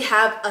I didn't really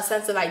have a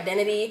sense of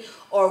identity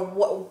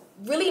or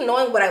really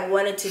knowing what I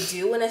wanted to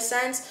do in a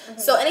sense.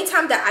 So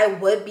anytime that I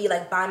would be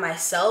like by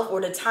myself,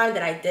 or the time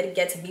that I did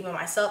get to be by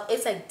myself,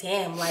 it's like,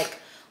 damn, like,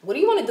 what do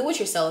you want to do with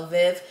yourself,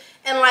 Viv?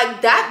 And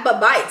like that, but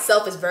by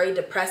itself is very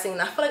depressing.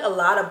 And I feel like a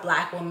lot of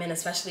Black women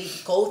especially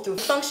go through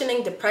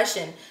functioning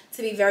depression,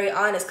 to be very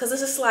honest. Because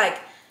it's just like,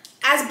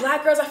 as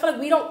Black girls, I feel like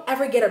we don't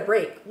ever get a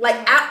break. Like,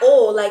 at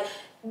all. Like,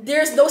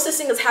 there's no such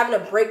thing as having a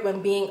break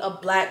when being a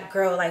Black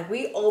girl. Like,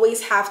 we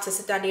always have to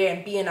sit down there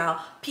and be in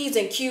our P's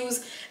and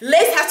Q's.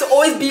 Lace has to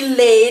always be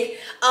laid.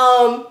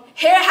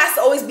 Hair has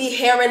to always be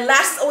hairing.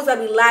 Lashes always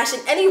gotta be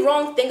lashing. Any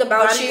wrong thing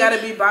about body you,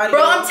 gotta be body.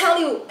 bro, I'm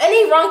telling you,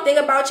 any wrong thing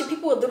about you,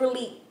 people would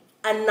literally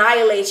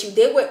annihilate you.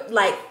 They would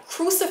like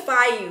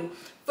crucify you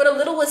for the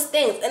littlest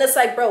things. And it's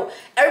like, bro,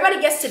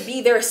 everybody gets to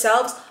be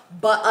themselves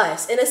but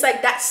us. And it's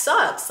like, that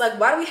sucks. Like,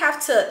 why do we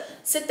have to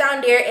sit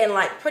down there and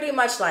like pretty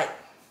much like,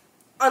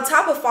 on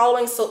top of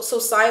following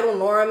societal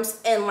norms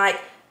and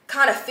like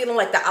kind of feeling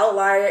like the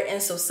outlier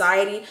in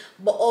society,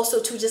 but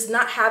also to just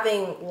not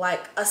having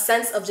like a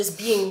sense of just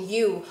being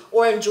you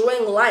or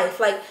enjoying life.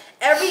 Like,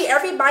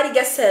 everybody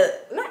gets to,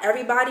 not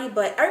everybody,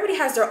 but everybody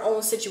has their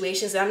own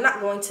situations. And I'm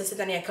not going to sit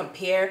down there and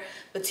compare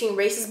between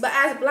races, but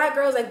as Black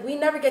girls, like, we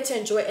never get to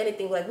enjoy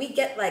anything. Like, we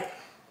get like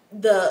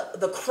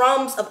the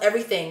crumbs of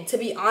everything, to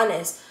be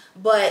honest.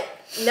 But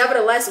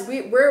nevertheless,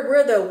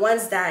 we're the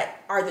ones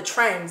that are the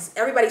trends.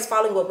 Everybody's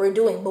following what we're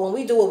doing, but when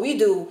we do what we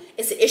do,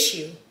 it's an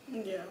issue.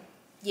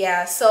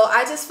 Yeah, so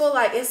I just feel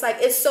like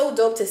it's so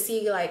dope to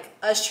see like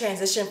us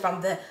transition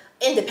from the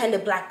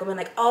independent Black woman,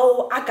 like,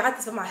 oh, I got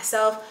this for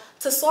myself,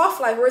 to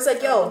soft life, where it's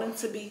like, yo, wanting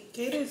to be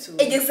catered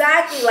to.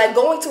 Exactly, like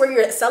going to where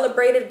you're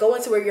celebrated,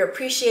 going to where you're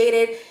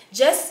appreciated,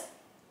 just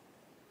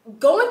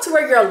going to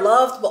where you're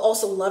loved, but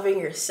also loving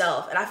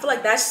yourself. And I feel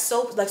like that's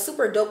so like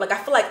super dope. Like, I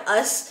feel like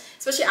us,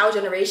 especially our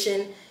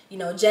generation, you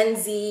know, Gen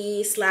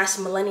Z /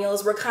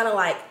 millennials, we're kind of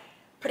like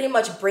pretty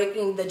much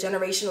breaking the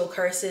generational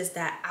curses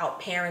that our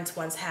parents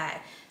once had,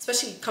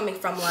 especially coming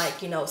from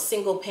like, you know,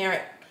 single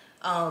parent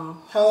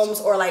homes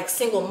or like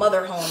single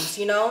mother homes,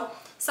 you know.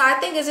 So I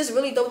think it's just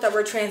really dope that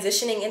we're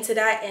transitioning into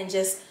that and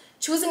just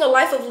choosing a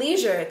life of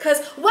leisure.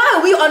 Because why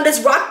are we on this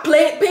rock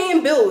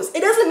paying bills? It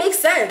doesn't make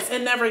sense.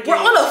 It never gets. We're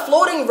on a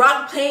floating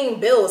rock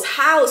paying bills.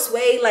 How,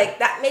 Sway? Like,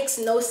 that makes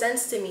no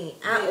sense to me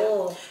at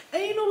all.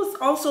 And you know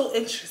what's also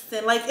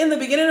interesting? Like, in the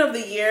beginning of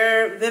the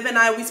year, Viv and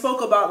I, we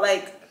spoke about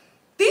like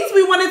things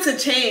we wanted to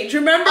change,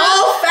 remember?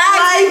 Oh,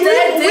 facts.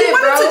 Like, we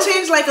wanted to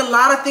change like a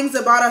lot of things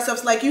about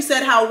ourselves. Like you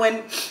said, how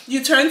when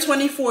you turned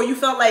 24, you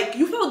felt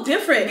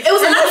different. It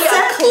was literally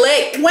a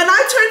click. When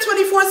I turned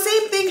 24,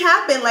 same thing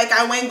happened. Like,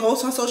 I went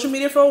ghost on social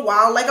media for a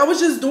while. Like, I was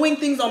just doing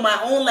things on my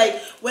own,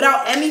 like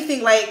without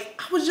anything. Like,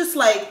 I was just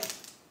like,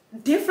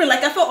 different.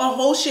 Like, I felt a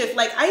whole shift.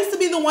 Like, I used to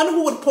be the one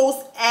who would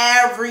post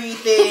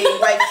everything.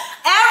 Like,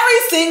 every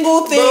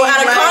single thing. Bro,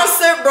 at a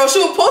concert, bro, she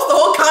would post the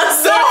whole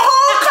concert. The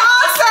whole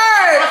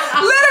concert!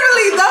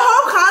 Literally, the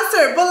whole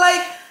concert. But,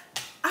 like,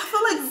 I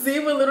feel like Z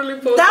would literally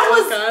post that the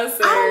whole was,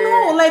 concert. I don't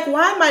know, like,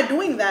 why am I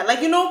doing that?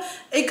 Like, you know,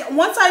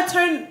 once I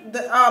turned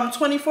the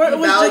 24, it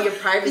was value just,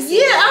 your privacy.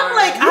 yeah, I'm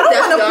like, I don't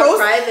want to post.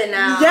 Private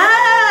now.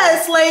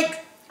 Yes,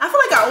 like, I feel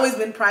like I've always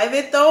been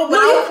private though. But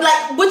no,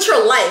 like with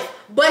your life,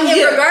 but in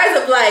regards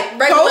of like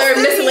regular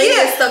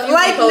miscellaneous stuff, you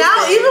like be posting.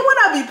 now, even when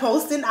I be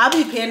posting, I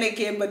be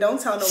panicking, but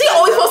don't tell nobody. She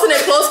always posting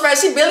her close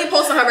friends. She barely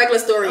posts on her regular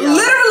story. Y'all.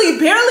 Literally,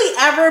 barely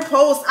ever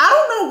post. I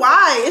don't know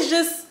why. It's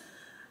just,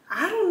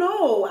 I don't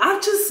know.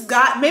 I've just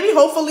got, maybe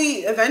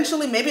hopefully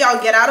eventually maybe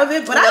I'll get out of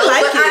it, but I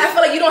like it. I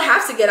feel like you don't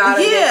have to get out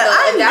of it. Yeah,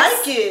 I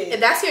like it. If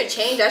that's your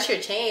change, that's your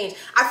change.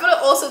 I feel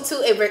like also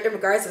too in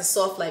regards to the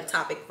soft life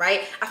topic,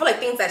 right? I feel like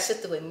things that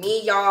shifted with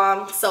me,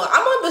 y'all. So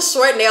I'm on the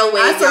short nail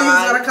wave, I saw you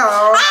was gonna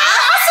call.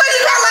 I saw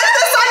you got like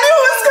this. I knew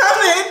it was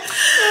coming.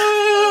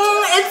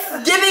 It's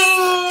giving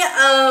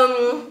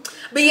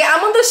but yeah,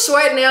 I'm on the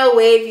short nail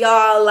wave,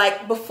 y'all.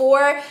 Like before,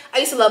 I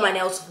used to love my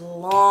nails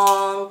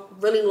long,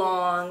 really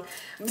long.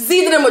 Z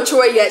didn't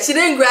mature yet. She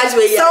didn't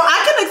graduate yet. So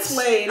I can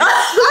explain. I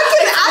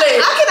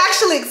can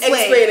actually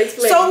explain.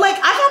 Explain. So like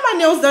I got my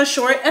nails done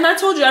short, and I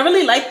told you I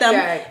really like them.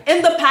 Right.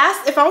 In the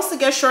past, if I was to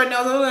get short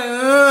nails, I was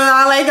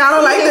like, I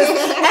don't like this.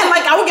 And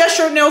like I would get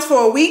short nails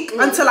for a week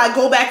until I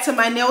go back to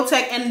my nail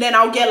tech, and then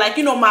I'll get like,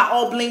 you know, my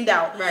all blinged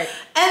out. Right.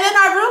 And then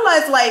I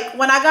realized like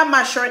when I got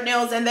my short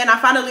nails and then I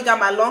finally got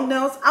my long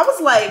nails, I was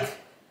like,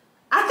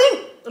 I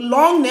think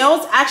long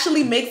nails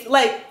actually makes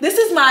like, this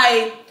is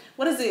my,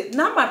 what is it?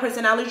 Not my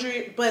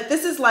personality, but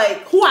this is like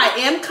who I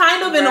am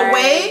kind of in a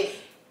way.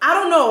 I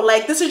don't know.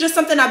 Like this is just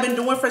something I've been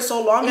doing for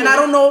so long, and I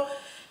don't know.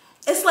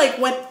 It's like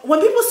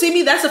when people see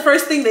me, that's the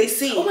first thing they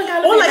see. Oh my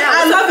God! Or like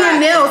I love your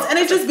nails, and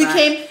it just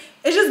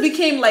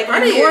became like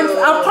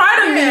a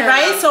part of me,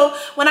 right? So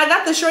when I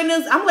got the short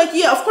nails, I'm like,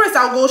 yeah, of course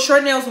I'll go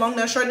short nails, long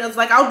nails, short nails.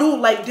 Like I'll do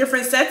like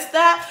different sets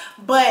that.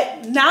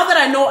 But now that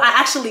I know I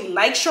actually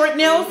like short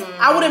nails,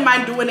 I wouldn't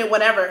mind doing it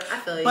whenever. I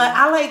feel you. But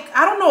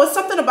I don't know, it's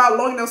something about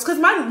long nails because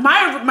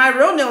my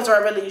real nails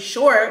are really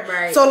short.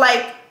 Right. So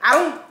like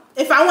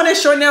if I wanted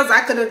short nails,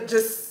 I could have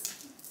just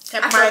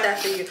kept I felt that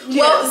for you.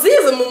 Yeah. Well, Z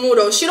is a mumu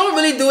though. She don't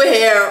really do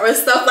hair or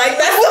stuff like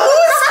that.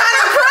 It's kind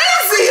of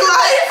crazy.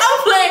 Like I'm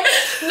playing.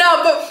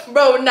 No, but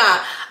bro, nah.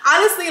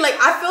 Honestly, like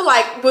I feel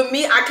like with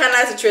me, I kind of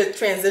had to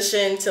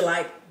transition to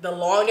like the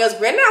long nails.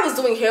 Granted, I was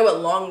doing hair with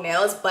long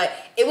nails, but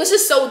it was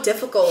just so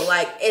difficult.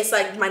 Like it's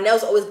like my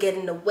nails always get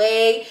in the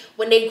way.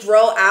 When they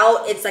grow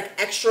out, it's like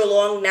extra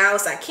long now,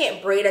 so I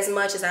can't braid as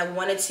much as I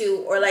wanted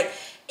to, or like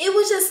it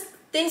was just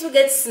things would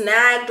get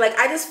snagged. Like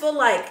I just feel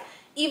like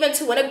even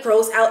to when it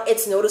grows out,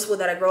 it's noticeable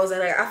that it grows out.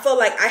 Like I feel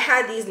like I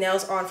had these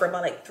nails on for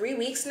about like 3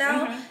 weeks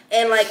now,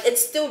 and like it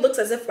still looks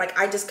as if like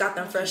I just got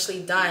them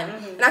freshly done.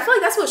 And I feel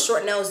like that's what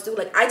short nails do.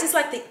 Like I just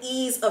like the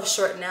ease of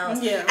short nails,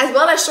 as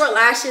well as short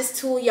lashes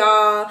too,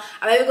 y'all.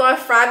 I may be going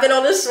private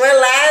on the short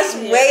lash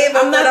wave.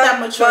 I'm not that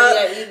mature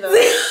yet either.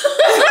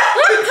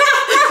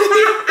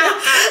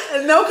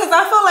 No, because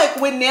I feel like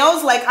with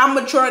nails, like I'm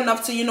mature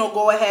enough to, you know,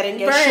 go ahead and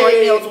get short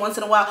nails once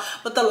in a while.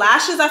 But the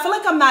lashes, I feel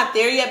like I'm not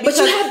there yet. But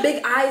you have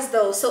big eyes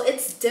though, so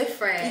it's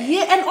different.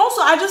 Yeah, and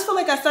also I just feel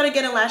like I started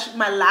getting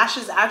my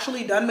lashes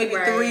actually done maybe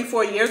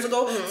 3-4 years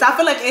ago. So I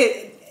feel like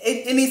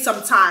it needs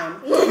some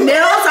time.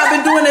 Nails, I've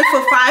been doing it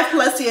for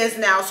 5+ years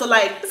now. So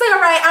like it's like,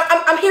 all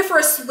right, I'm here for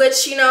a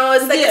switch, you know.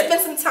 It's like it's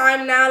been some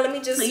time now. Let me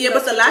just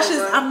but the lashes,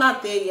 I'm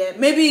not there yet.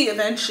 Maybe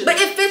eventually. But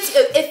it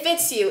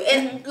fits you.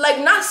 And like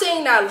not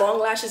saying that long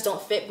lashes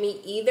don't fit me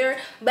either,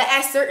 but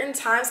at certain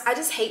times I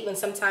just hate when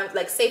sometimes,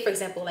 like say for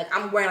example, like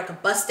I'm wearing like a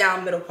bust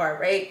down middle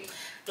part, right?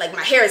 Like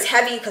my hair is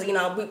heavy because you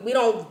know we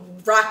don't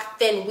rock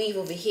thin weave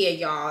over here,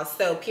 y'all.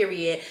 So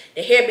period.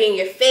 The hair being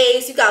your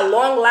face, you got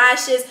long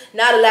lashes.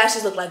 Now the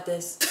lashes look like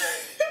this.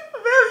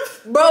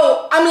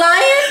 Bro, I'm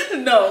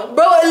lying? No.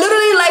 Bro, it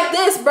literally like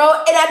this, bro.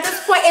 And at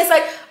this point, it's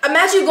like,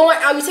 imagine you going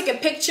out, you're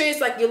taking pictures,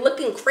 like you're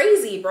looking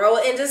crazy, bro.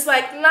 And just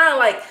like, nah,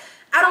 like,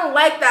 I don't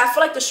like that. I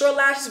feel like the short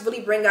lashes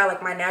really bring out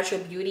like my natural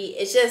beauty.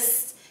 It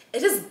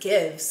just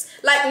gives.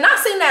 Like, not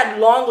saying that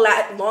long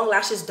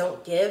lashes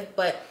don't give,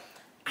 but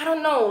I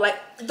don't know, like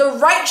the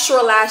right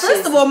short lashes.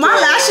 First of all, my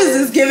lashes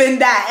is giving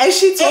that, and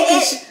she told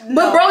me.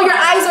 But bro, your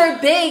eyes are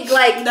big.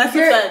 Like that's a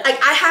fact. Like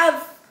I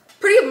have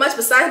pretty much,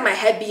 besides my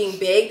head being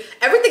big,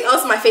 everything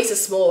else in my face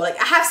is small. Like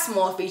I have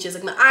small features.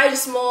 Like my eyes are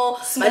small.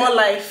 Small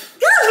life.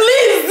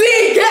 Please,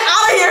 Z, get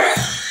out of here.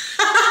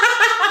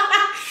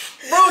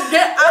 Bro,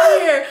 get out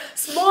of here.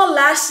 Small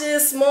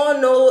lashes, small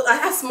nose. I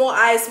have small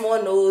eyes,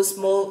 small nose,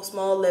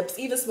 small lips,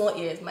 even small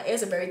ears. My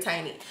ears are very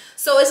tiny.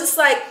 So it's just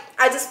like,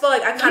 I just feel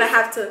like I kind of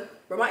have to,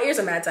 bro, my ears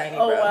are mad tiny,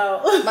 bro.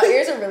 Oh, wow. My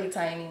ears are really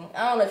tiny.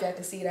 I don't know if y'all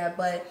can see that,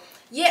 but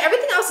yeah,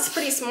 everything else is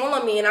pretty small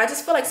on me. And I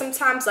just feel like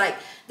sometimes, like,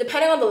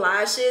 depending on the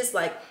lashes,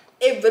 like,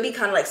 it really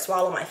kind of like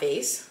swallow my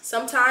face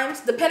sometimes,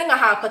 depending on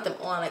how I put them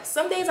on. Like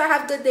some days I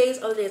have good days,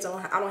 other days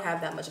I don't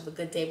have that much of a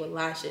good day with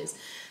lashes.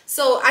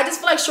 So I just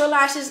feel like short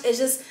lashes is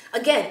just,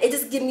 again, it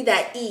just gives me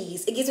that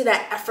ease. It gives me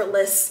that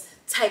effortless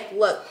type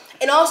look.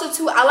 And also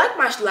too, I like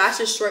my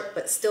lashes short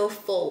but still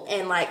full.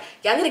 And like,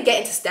 y'all need to get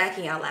into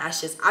stacking our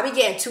lashes. I'll be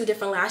getting 2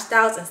 different lash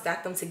styles and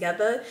stack them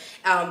together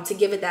to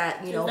give it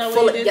that, you know,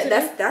 full. Yeah,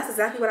 that's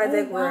exactly what I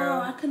did, girl.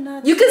 Wow, I could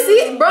not. You can see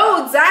it,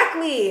 bro.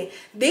 Exactly.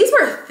 These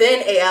were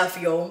thin AF,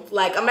 yo.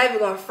 Like, I'm not even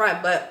going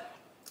front, but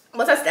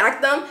once I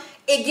stack them,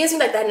 it gives me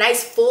like that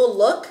nice full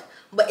look,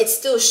 but it's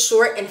still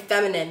short and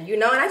feminine, you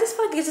know. And I just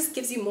feel like it just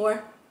gives you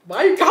more.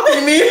 Why are you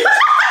copying me?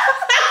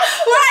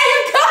 Why are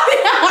you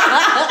copying?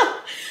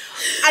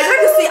 As you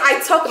can see, I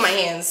talk with my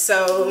hands,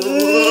 so.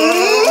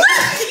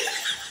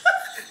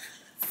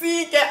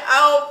 See, get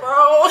out,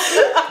 bro.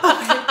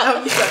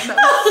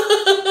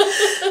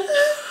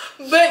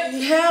 But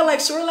yeah, like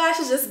short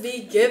lashes just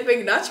be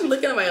giving. Not you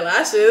looking at my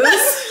lashes.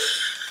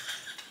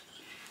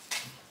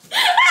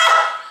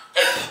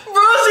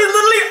 Bro, she's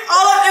literally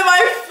all up in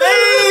my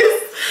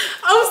face.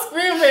 I'm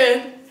screaming.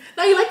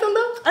 Now you like them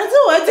though? I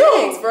do.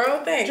 Thanks,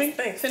 bro. Thanks.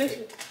 Finish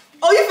it.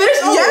 Oh, you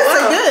finished? Oh, yes, wow. I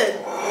did.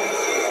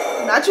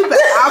 Not you, but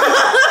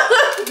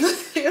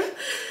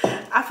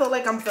I feel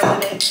like I'm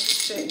feeling it.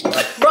 Shit.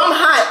 Bro, I'm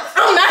hot.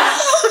 I'm not.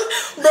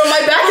 Bro,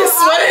 my back is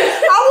sweating.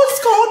 I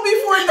was cold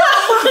before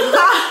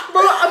now.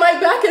 Bro, my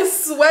back is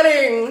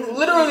sweating.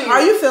 Literally.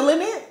 Are you feeling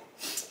it?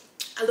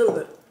 A little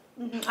bit.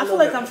 I feel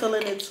like I'm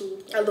feeling it too.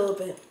 A little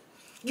bit.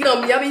 You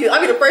know me,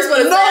 I'll be the first one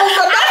to say, but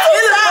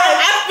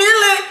I feel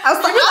it. I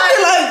feel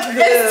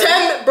like It's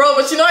 10, bro,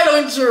 but you know I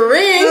don't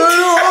drink.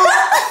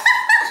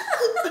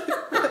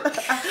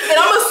 And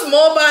I'm a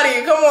small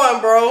body. Come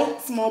on, bro.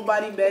 Small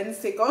body bends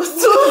take off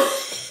too.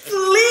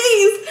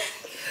 Please.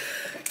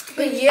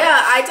 But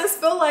yeah, I just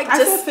feel like I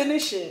can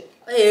finish it.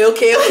 Hey,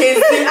 okay.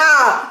 See,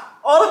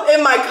 all up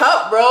in my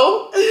cup,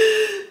 bro.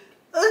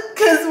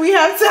 Because we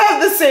have to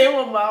have the same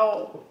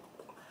amount.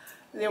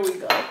 There we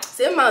go.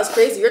 Same amount is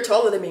crazy. You're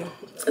taller than me.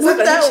 It's What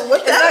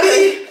that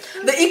mean?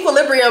 The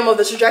equilibrium of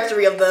the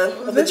trajectory of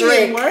the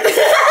drink.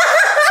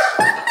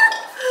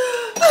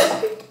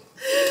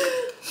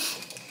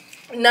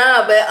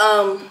 Nah, but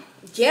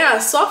yeah,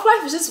 soft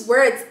life is just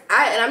where it's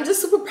at, and I'm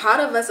just super proud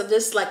of us of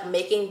just like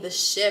making the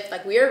shift.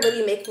 Like we are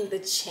really making the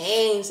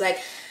change.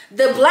 Like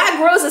the black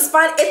rose is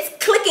fine. It's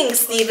clicking,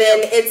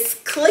 Steven. It's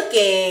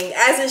clicking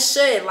as it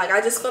should. Like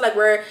I just feel like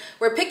we're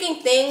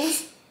picking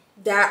things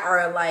that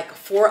are like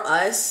for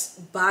us,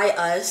 by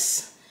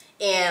us,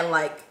 and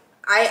like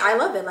I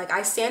love it. Like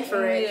I stand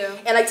for it. Yeah.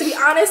 And like to be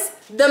honest,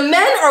 the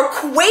men are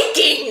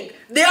quaking.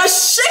 They are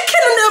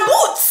shaking in their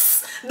boots.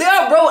 They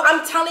are, bro.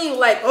 I'm telling you,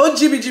 like, oh,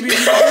 jibby.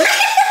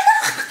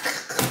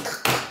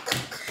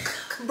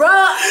 Bro,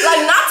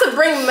 like not to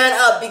bring men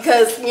up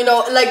because you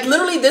know, like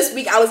literally this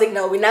week I was like,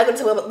 no, we're not gonna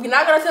talk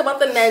about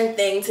the men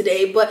thing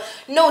today. But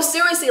no,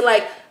 seriously,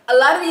 like a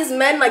lot of these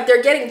men, like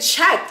they're getting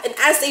checked, and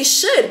as they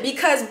should,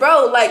 because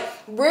bro, like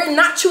we're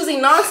not choosing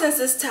nonsense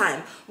this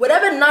time.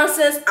 Whatever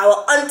nonsense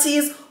our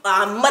aunties,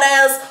 our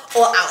mothers,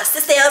 or our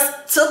sisters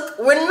took,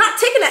 we're not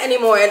taking that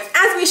anymore, and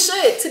as we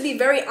should. To be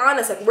very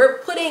honest, like we're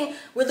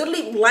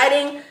literally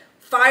lighting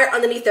fire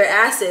underneath their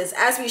asses,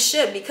 as we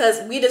should,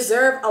 because we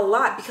deserve a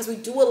lot, because we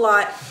do a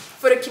lot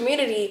for the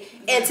community.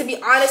 And to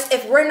be honest,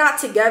 if we're not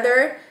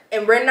together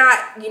and we're not,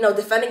 you know,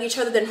 defending each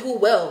other, then who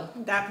will?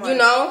 That part. You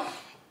know?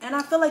 And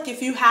I feel like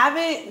if you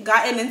haven't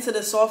gotten into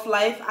the soft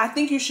life, I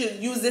think you should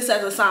use this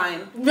as a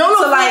sign.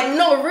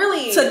 No,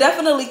 really. To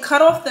definitely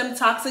cut off them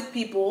toxic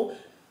people.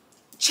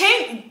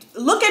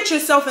 Look at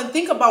yourself and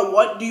think about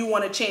what do you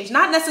want to change.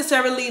 Not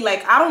necessarily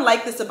like, I don't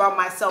like this about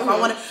myself. I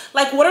want to,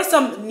 like, what are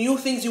some new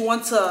things you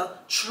want to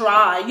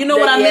try? You know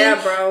what I mean? Yeah,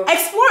 bro.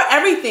 Explore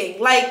everything.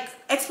 Like,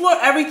 explore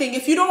everything.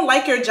 If you don't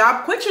like your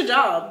job, quit your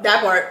job.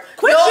 That part.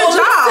 Quit your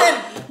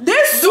job.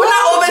 Do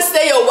not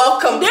overstay your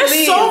welcome, There's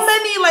please. so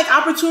many like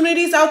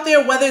opportunities out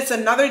there, whether it's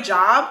another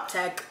job.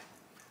 Tech.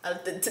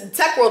 The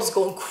tech world is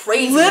going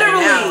crazy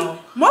Literally. right now.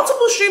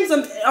 Multiple streams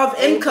of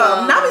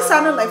income. Now we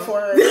sounding like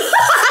Forex.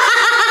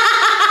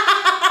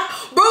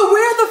 Bro,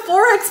 where are the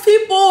Forex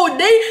people?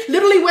 They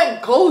literally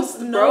went ghost,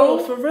 bro.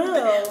 No, for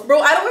real. Bro,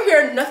 I don't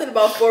hear nothing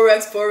about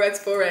Forex.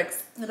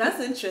 That's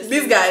interesting.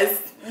 These guys.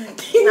 I don't like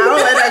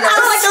that guys. I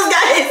don't like those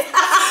guys.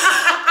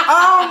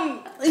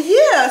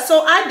 Yeah,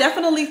 so I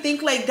definitely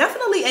think like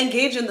definitely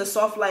engage in the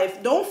soft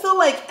life. Don't feel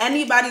like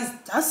anybody's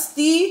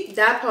dusty,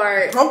 That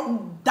part.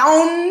 broke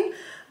down,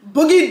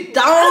 boogie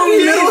down,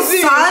 little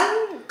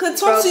son could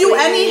talk to you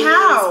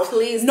anyhow.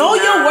 Please know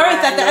do your not.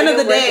 worth at the end of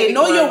the day.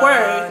 Know your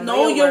worth.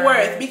 Know your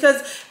worth.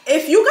 Because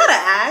if you gotta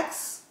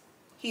ask,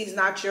 he's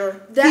not your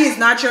man. He's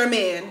not your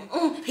nigga.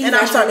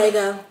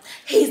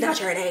 He's not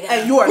your nigga.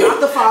 And you are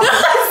not the father. Not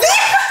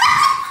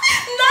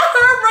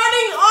her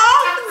running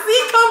off. Z,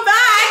 come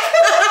back.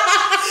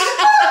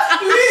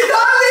 Please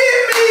don't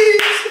leave me.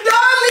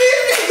 Don't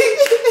leave me.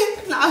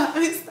 No,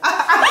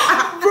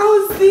 stop. Bro,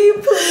 Z,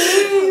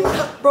 please.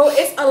 Bro,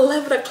 it's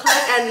 11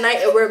 o'clock at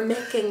night and we're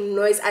making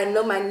noise. I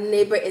know my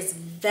neighbor is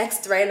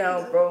vexed right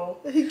now, bro.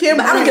 He can't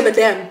But I don't give a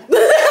damn.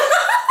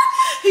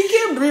 He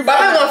can't breathe.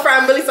 But I'm gonna fry.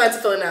 I'm really starting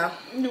to feel it now.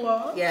 You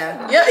are?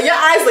 Yeah. Your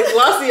eyes look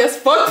glossy as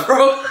fuck,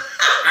 bro.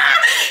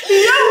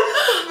 Yo,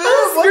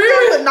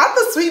 not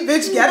the sweet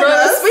bitch getting Bro,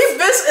 us. the sweet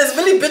bitch is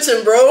really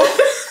bitching, bro.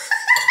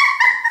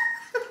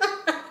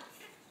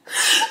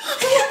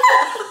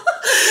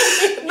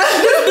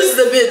 This is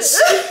a bitch.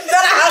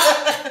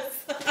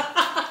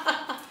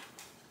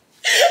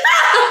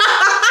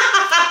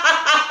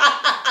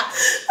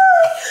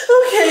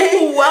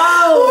 Okay.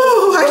 Wow.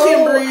 Ooh, I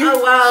can't breathe. Oh,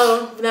 wow.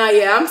 Nah,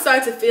 yeah, I'm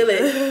starting to feel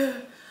it.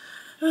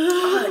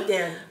 Oh,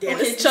 damn.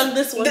 Okay, chug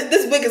this one.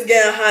 This wig is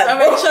getting hot.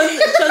 Alright, chug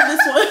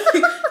this one.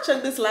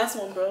 Chug this last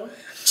one, bro.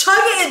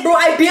 Chugging it, bro.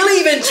 I barely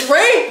even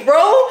drank,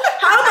 bro.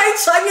 How am I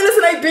chugging this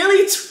and I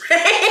barely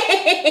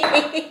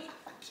drank?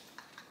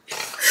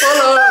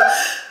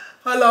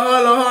 Hold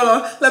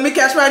on. Let me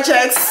catch my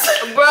checks.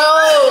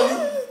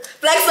 Bro.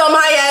 Flex on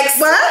my ex.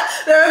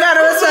 What? There we got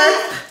to respect.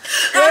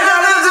 I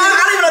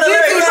don't even know the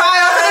lyrics. Hold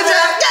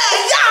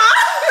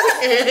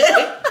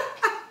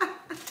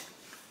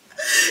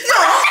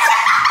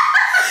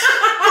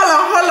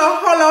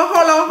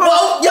on.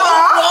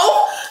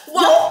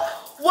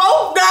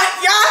 Whoa,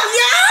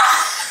 yeah.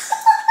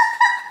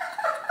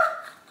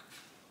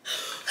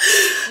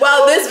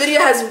 Wow, this video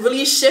has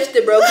really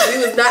shifted, bro. Because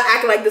we was not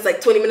acting like this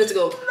like 20 minutes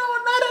ago. No,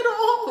 not at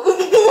all.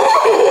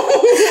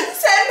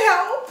 Send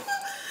help.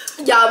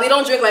 Y'all, we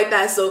don't drink like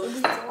that, so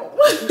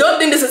don't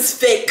think this is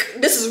fake.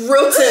 This is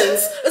real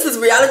things. This is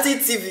reality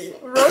TV.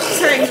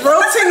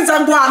 Real things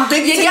are gone.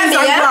 Big You things get me,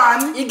 are yeah?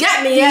 gone. You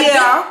get me, yeah?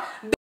 Yeah.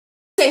 Big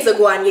things are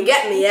gone. You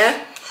get me,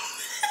 yeah?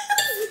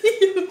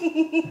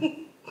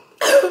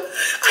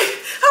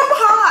 I'm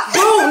hot.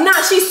 Bro,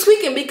 nah, she's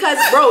tweaking because,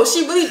 bro,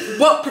 she really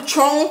bought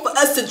Patron for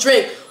us to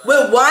drink.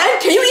 With wine?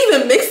 Can you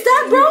even mix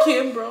that, bro? You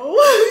can't, bro.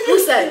 Who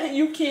said?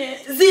 You can't.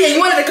 Zia, you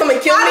wanted to come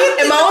and kill me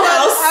in my own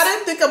house? I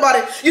didn't think about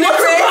it. You did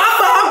Chris?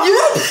 You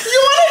want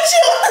to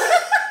chill?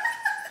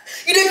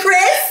 You did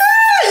Chris?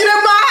 You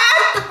did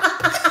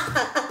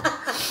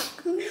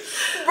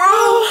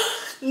Bro,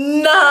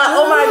 nah,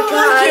 oh my I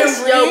gosh. can't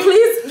Yo, breathe.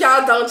 please,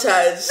 y'all don't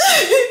judge.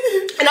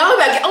 And I was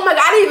like, oh my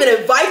God, I didn't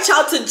even invite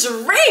y'all to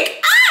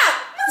drink.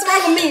 What's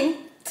wrong with me?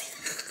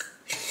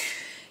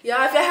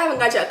 Y'all, if y'all haven't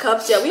got your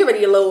cups yet, we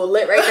already a little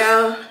lit right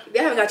now. If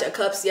y'all haven't got your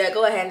cups yet,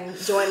 go ahead and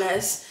join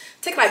us.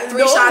 Take like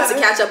 3 shots to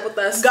catch up with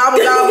us. Gobble,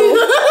 gobble.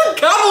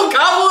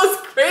 Gobble is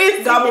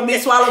crazy. Gobble me,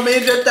 swallow me,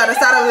 drip down the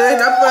side of it.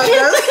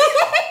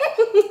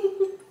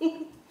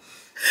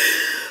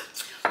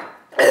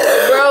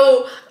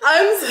 Bro,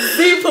 I'm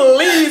Z,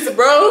 please,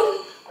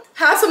 bro.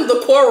 Have some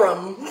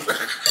decorum.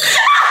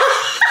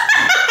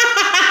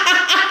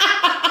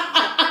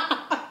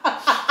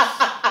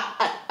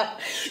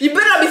 You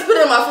better not be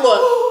spitting on my floor.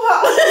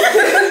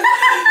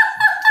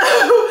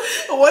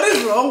 What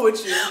is wrong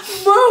with you?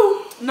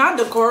 Bro. Not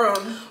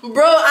decorum.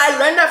 Bro, I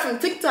learned that from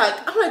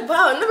TikTok. I'm like,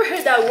 wow, I never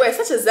heard that word.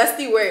 Such a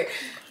zesty word.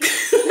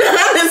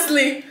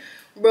 Honestly.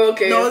 Bro,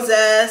 okay. No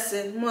zest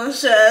and more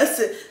zest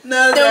and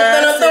no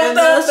zest and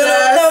no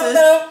zest.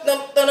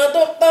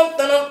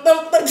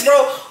 Bro,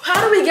 how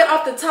do we get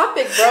off the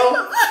topic,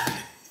 bro?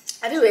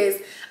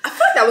 Anyways, I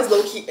feel like that was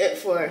low-key it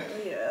for.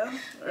 Yeah.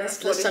 Let's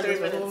check this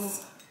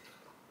minutes.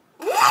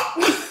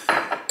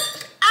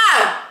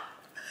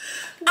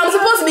 I'm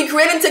supposed to be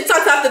creating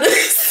TikToks after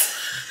this.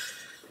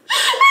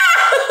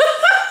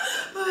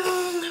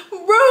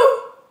 Bro,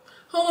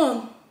 hold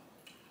on.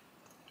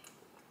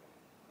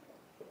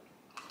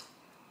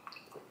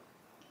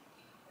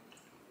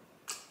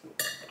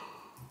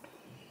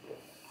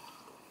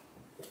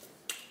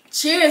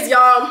 Cheers,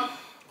 y'all.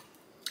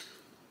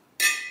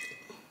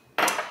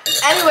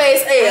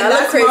 Anyways, hey, I look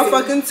That's crazy.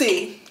 motherfucking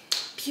tea.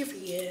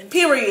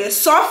 Period.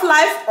 Soft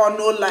life or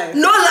no life?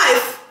 No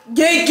life.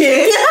 Gay.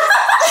 Gay.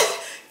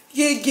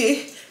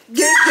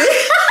 Please.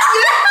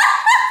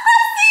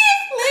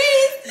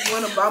 You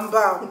wanna bam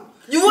bam.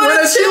 You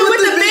wanna chill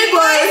with the big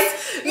boys.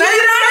 Now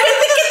you don't get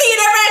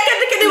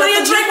the kitty when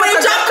you drink when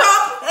you drop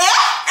cup.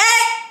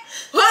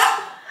 What?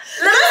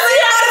 Let me see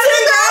how this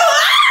go.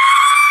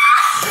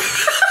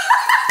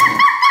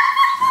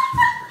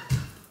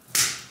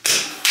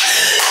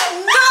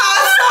 Nah,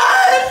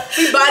 son.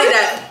 We bodied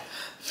that.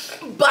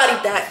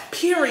 Bodied that.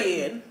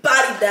 Period.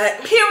 Bodied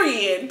that.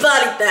 Period.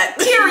 Bodied that.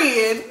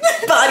 Period.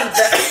 Bodied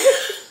that.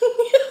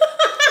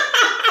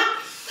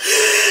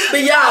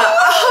 But y'all,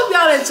 I hope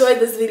y'all enjoyed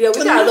this video.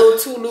 We got a little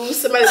too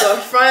loose. Somebody's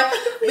on front.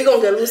 We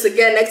gonna get loose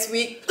again next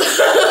week.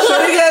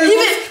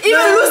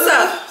 Even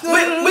looser.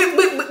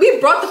 We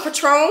brought the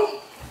Patron,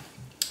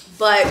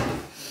 but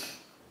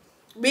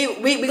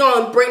we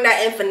gonna bring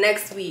that in for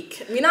next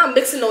week. We not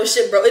mixing no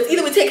shit, bro. It's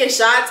either we taking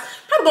shots.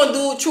 Probably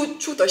gonna do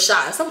truth or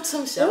shot.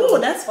 Some shit. Ooh,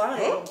 that's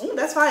fire. Ooh,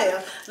 that's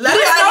fire. Let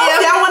us know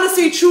if y'all want to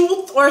see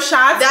truth or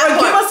shots. Or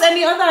give us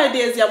any other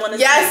ideas y'all want to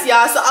see. Yes,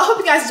 y'all. So I hope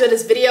you guys enjoyed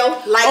this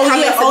video. Like,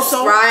 comment,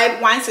 subscribe.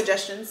 Also, wine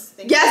suggestions.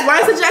 Yes,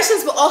 wine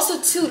suggestions, but also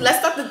too, let's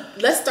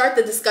start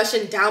the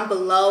discussion down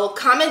below.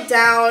 Comment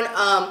down.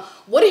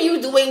 What are you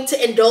doing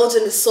to indulge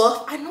in the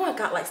soft? I know I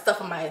got like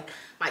stuff on my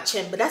my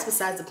chin, but that's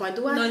besides the point.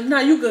 Do I? No,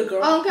 you good,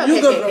 girl. Oh, okay, you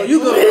okay, good, okay, girl. okay. You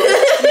good,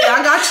 girl. Yeah,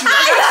 I got you.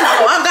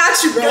 I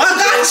got you, bro.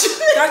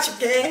 Got you,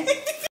 gang.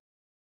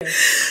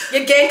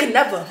 Your gang could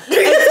never.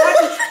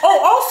 Exactly. Oh,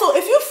 also,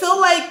 if you feel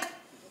like,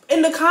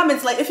 in the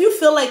comments, like, if you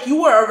feel like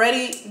you were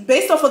already,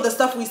 based off of the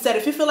stuff we said,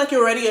 if you feel like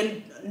you're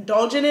already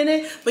indulging in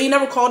it, but you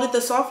never called it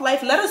the soft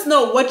life, let us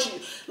know what you,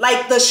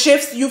 like, the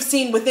shifts you've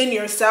seen within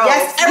yourself.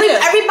 Yes,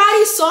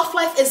 everybody's soft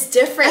life is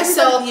different.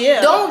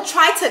 Don't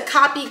try to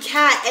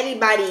copycat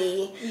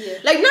anybody. Yeah.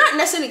 Like, not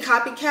necessarily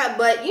copycat,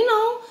 but, you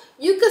know,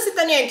 you could sit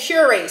down there and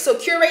curate. So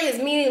curate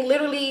is meaning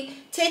literally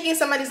taking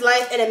somebody's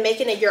life and then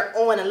making it your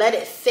own and let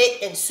it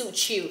fit and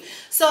suit you.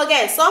 So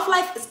again, soft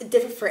life is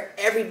different for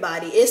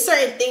everybody. It's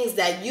certain things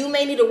that you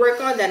may need to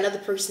work on that another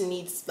person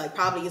needs, like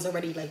probably is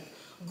already like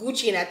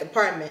Gucci in that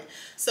department.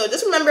 So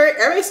just remember,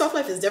 every soft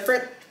life is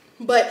different.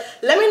 But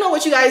let me know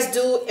what you guys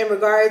do in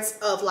regards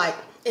of like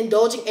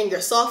indulging in your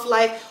soft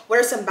life. What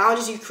are some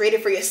boundaries you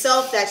created for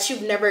yourself that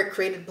you've never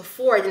created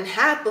before, didn't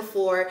have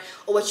before,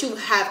 or what you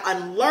have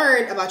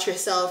unlearned about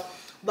yourself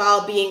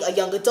while being a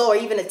young adult or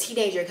even a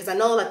teenager? Because I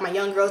know like my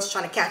young girls are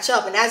trying to catch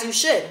up, and as you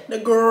should. The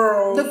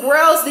young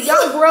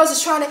girls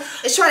is trying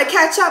to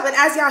catch up, and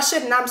as y'all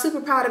should. And I'm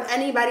super proud of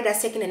anybody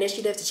that's taking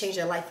initiative to change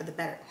their life for the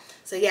better.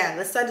 So yeah,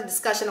 let's start the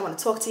discussion. I want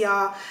to talk to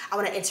y'all. I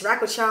want to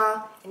interact with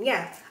y'all. And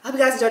yeah, I hope you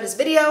guys enjoyed this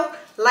video.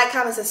 Like,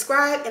 comment,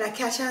 subscribe, and I'll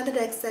catch y'all in the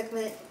next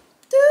segment.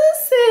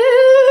 Deuces.